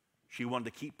 She wanted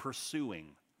to keep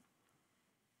pursuing.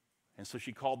 And so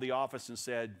she called the office and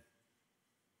said,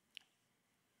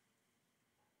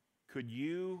 could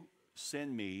you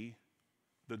send me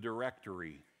the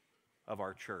directory of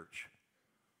our church?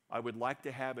 I would like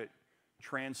to have it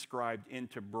transcribed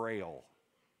into Braille.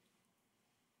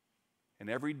 And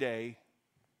every day,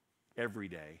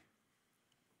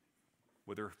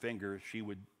 with her fingers, she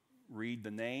would read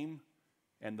the name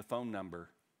and the phone number,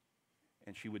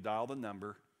 and she would dial the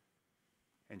number,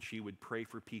 and she would pray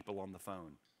for people on the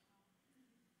phone.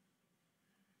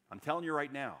 I'm telling you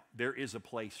right now, there is a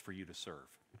place for you to serve.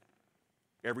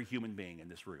 Every human being in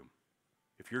this room.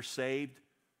 If you're saved,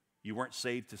 you weren't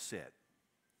saved to sit.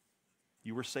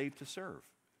 You were saved to serve.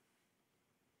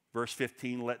 Verse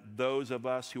 15, let those of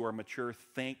us who are mature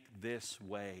think this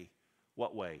way.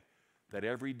 What way? That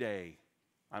every day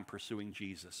I'm pursuing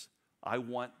Jesus. I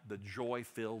want the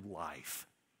joy-filled life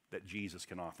that Jesus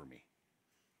can offer me.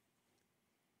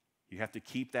 You have to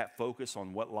keep that focus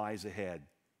on what lies ahead.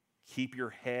 Keep your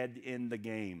head in the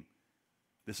game.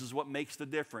 This is what makes the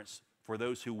difference for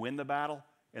those who win the battle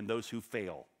and those who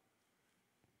fail.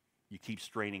 You keep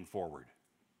straining forward,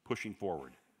 pushing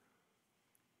forward.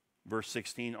 Verse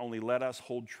 16, only let us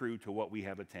hold true to what we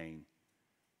have attained.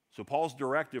 So Paul's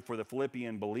directive for the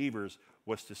Philippian believers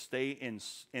was to stay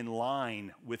in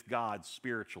line with God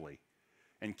spiritually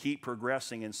and keep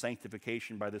progressing in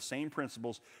sanctification by the same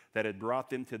principles that had brought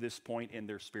them to this point in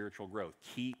their spiritual growth.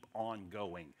 Keep on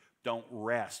going. Don't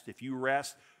rest. If you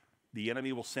rest, the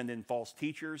enemy will send in false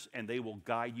teachers and they will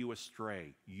guide you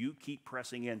astray. You keep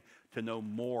pressing in to know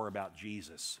more about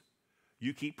Jesus.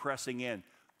 You keep pressing in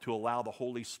to allow the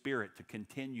Holy Spirit to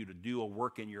continue to do a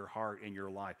work in your heart, in your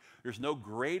life. There's no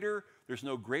greater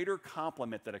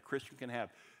compliment that a Christian can have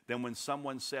than when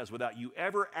someone says, without you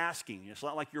ever asking, it's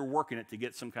not like you're working it to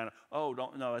get some kind of,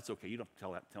 no, that's okay. You don't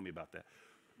tell me about that.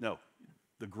 No,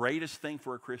 the greatest thing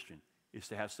for a Christian is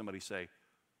to have somebody say,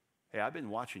 hey, I've been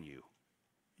watching you.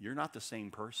 You're not the same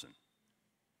person.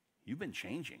 You've been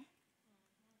changing.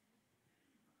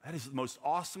 That is the most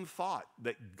awesome thought,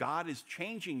 that God is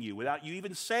changing you without you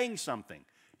even saying something,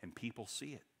 and people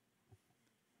see it.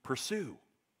 Pursue.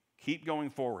 Keep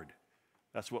going forward.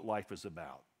 That's what life is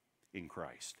about in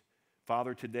Christ.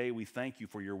 Father, today we thank you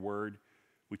for your word.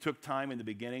 We took time in the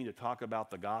beginning to talk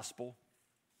about the gospel,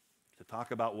 to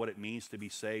talk about what it means to be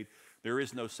saved. There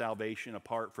is no salvation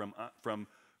apart from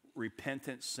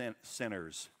repentant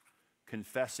sinners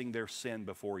confessing their sin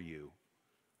before you.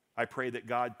 I pray that,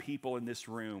 God, people in this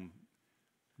room,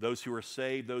 those who are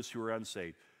saved, those who are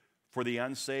unsaved, for the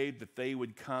unsaved, that they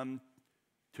would come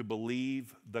to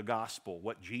believe the gospel,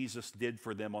 what Jesus did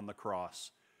for them on the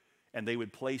cross, and they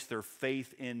would place their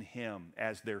faith in him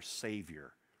as their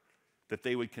Savior, that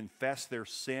they would confess their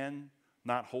sin,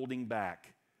 not holding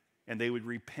back, and they would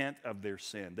repent of their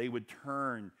sin. They would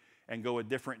turn and go a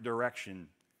different direction.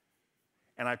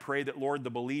 And I pray that, Lord, the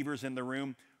believers in the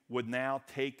room would now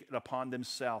take it upon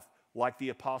themselves, like the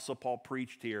Apostle Paul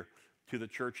preached here to the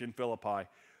church in Philippi,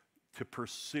 to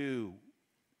pursue,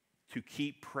 to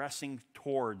keep pressing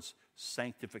towards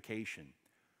sanctification,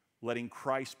 letting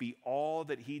Christ be all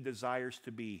that he desires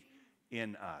to be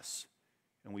in us.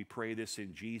 And we pray this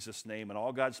in Jesus' name. And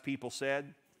all God's people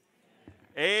said,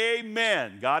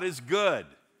 Amen. God is good.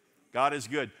 God is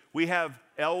good. We have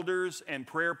elders and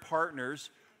prayer partners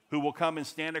who will come and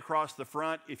stand across the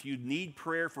front. If you need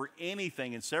prayer for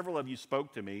anything, and several of you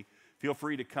spoke to me, feel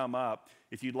free to come up.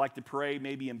 If you'd like to pray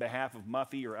maybe in behalf of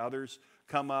Muffy or others,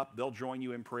 come up. They'll join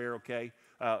you in prayer, okay?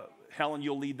 Helen,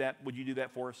 you'll lead that. Would you do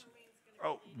that for us?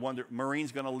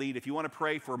 Maureen's going to lead. If you want to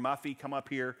pray for Muffy, come up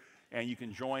here and you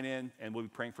can join in, and we'll be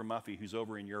praying for Muffy, who's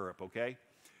over in Europe, okay?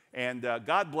 And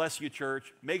God bless you,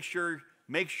 church. Make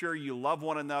sure you love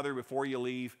one another before you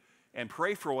leave, and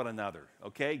pray for one another,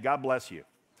 okay? God bless you.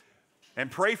 And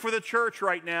pray for the church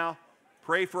right now.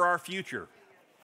 Pray for our future.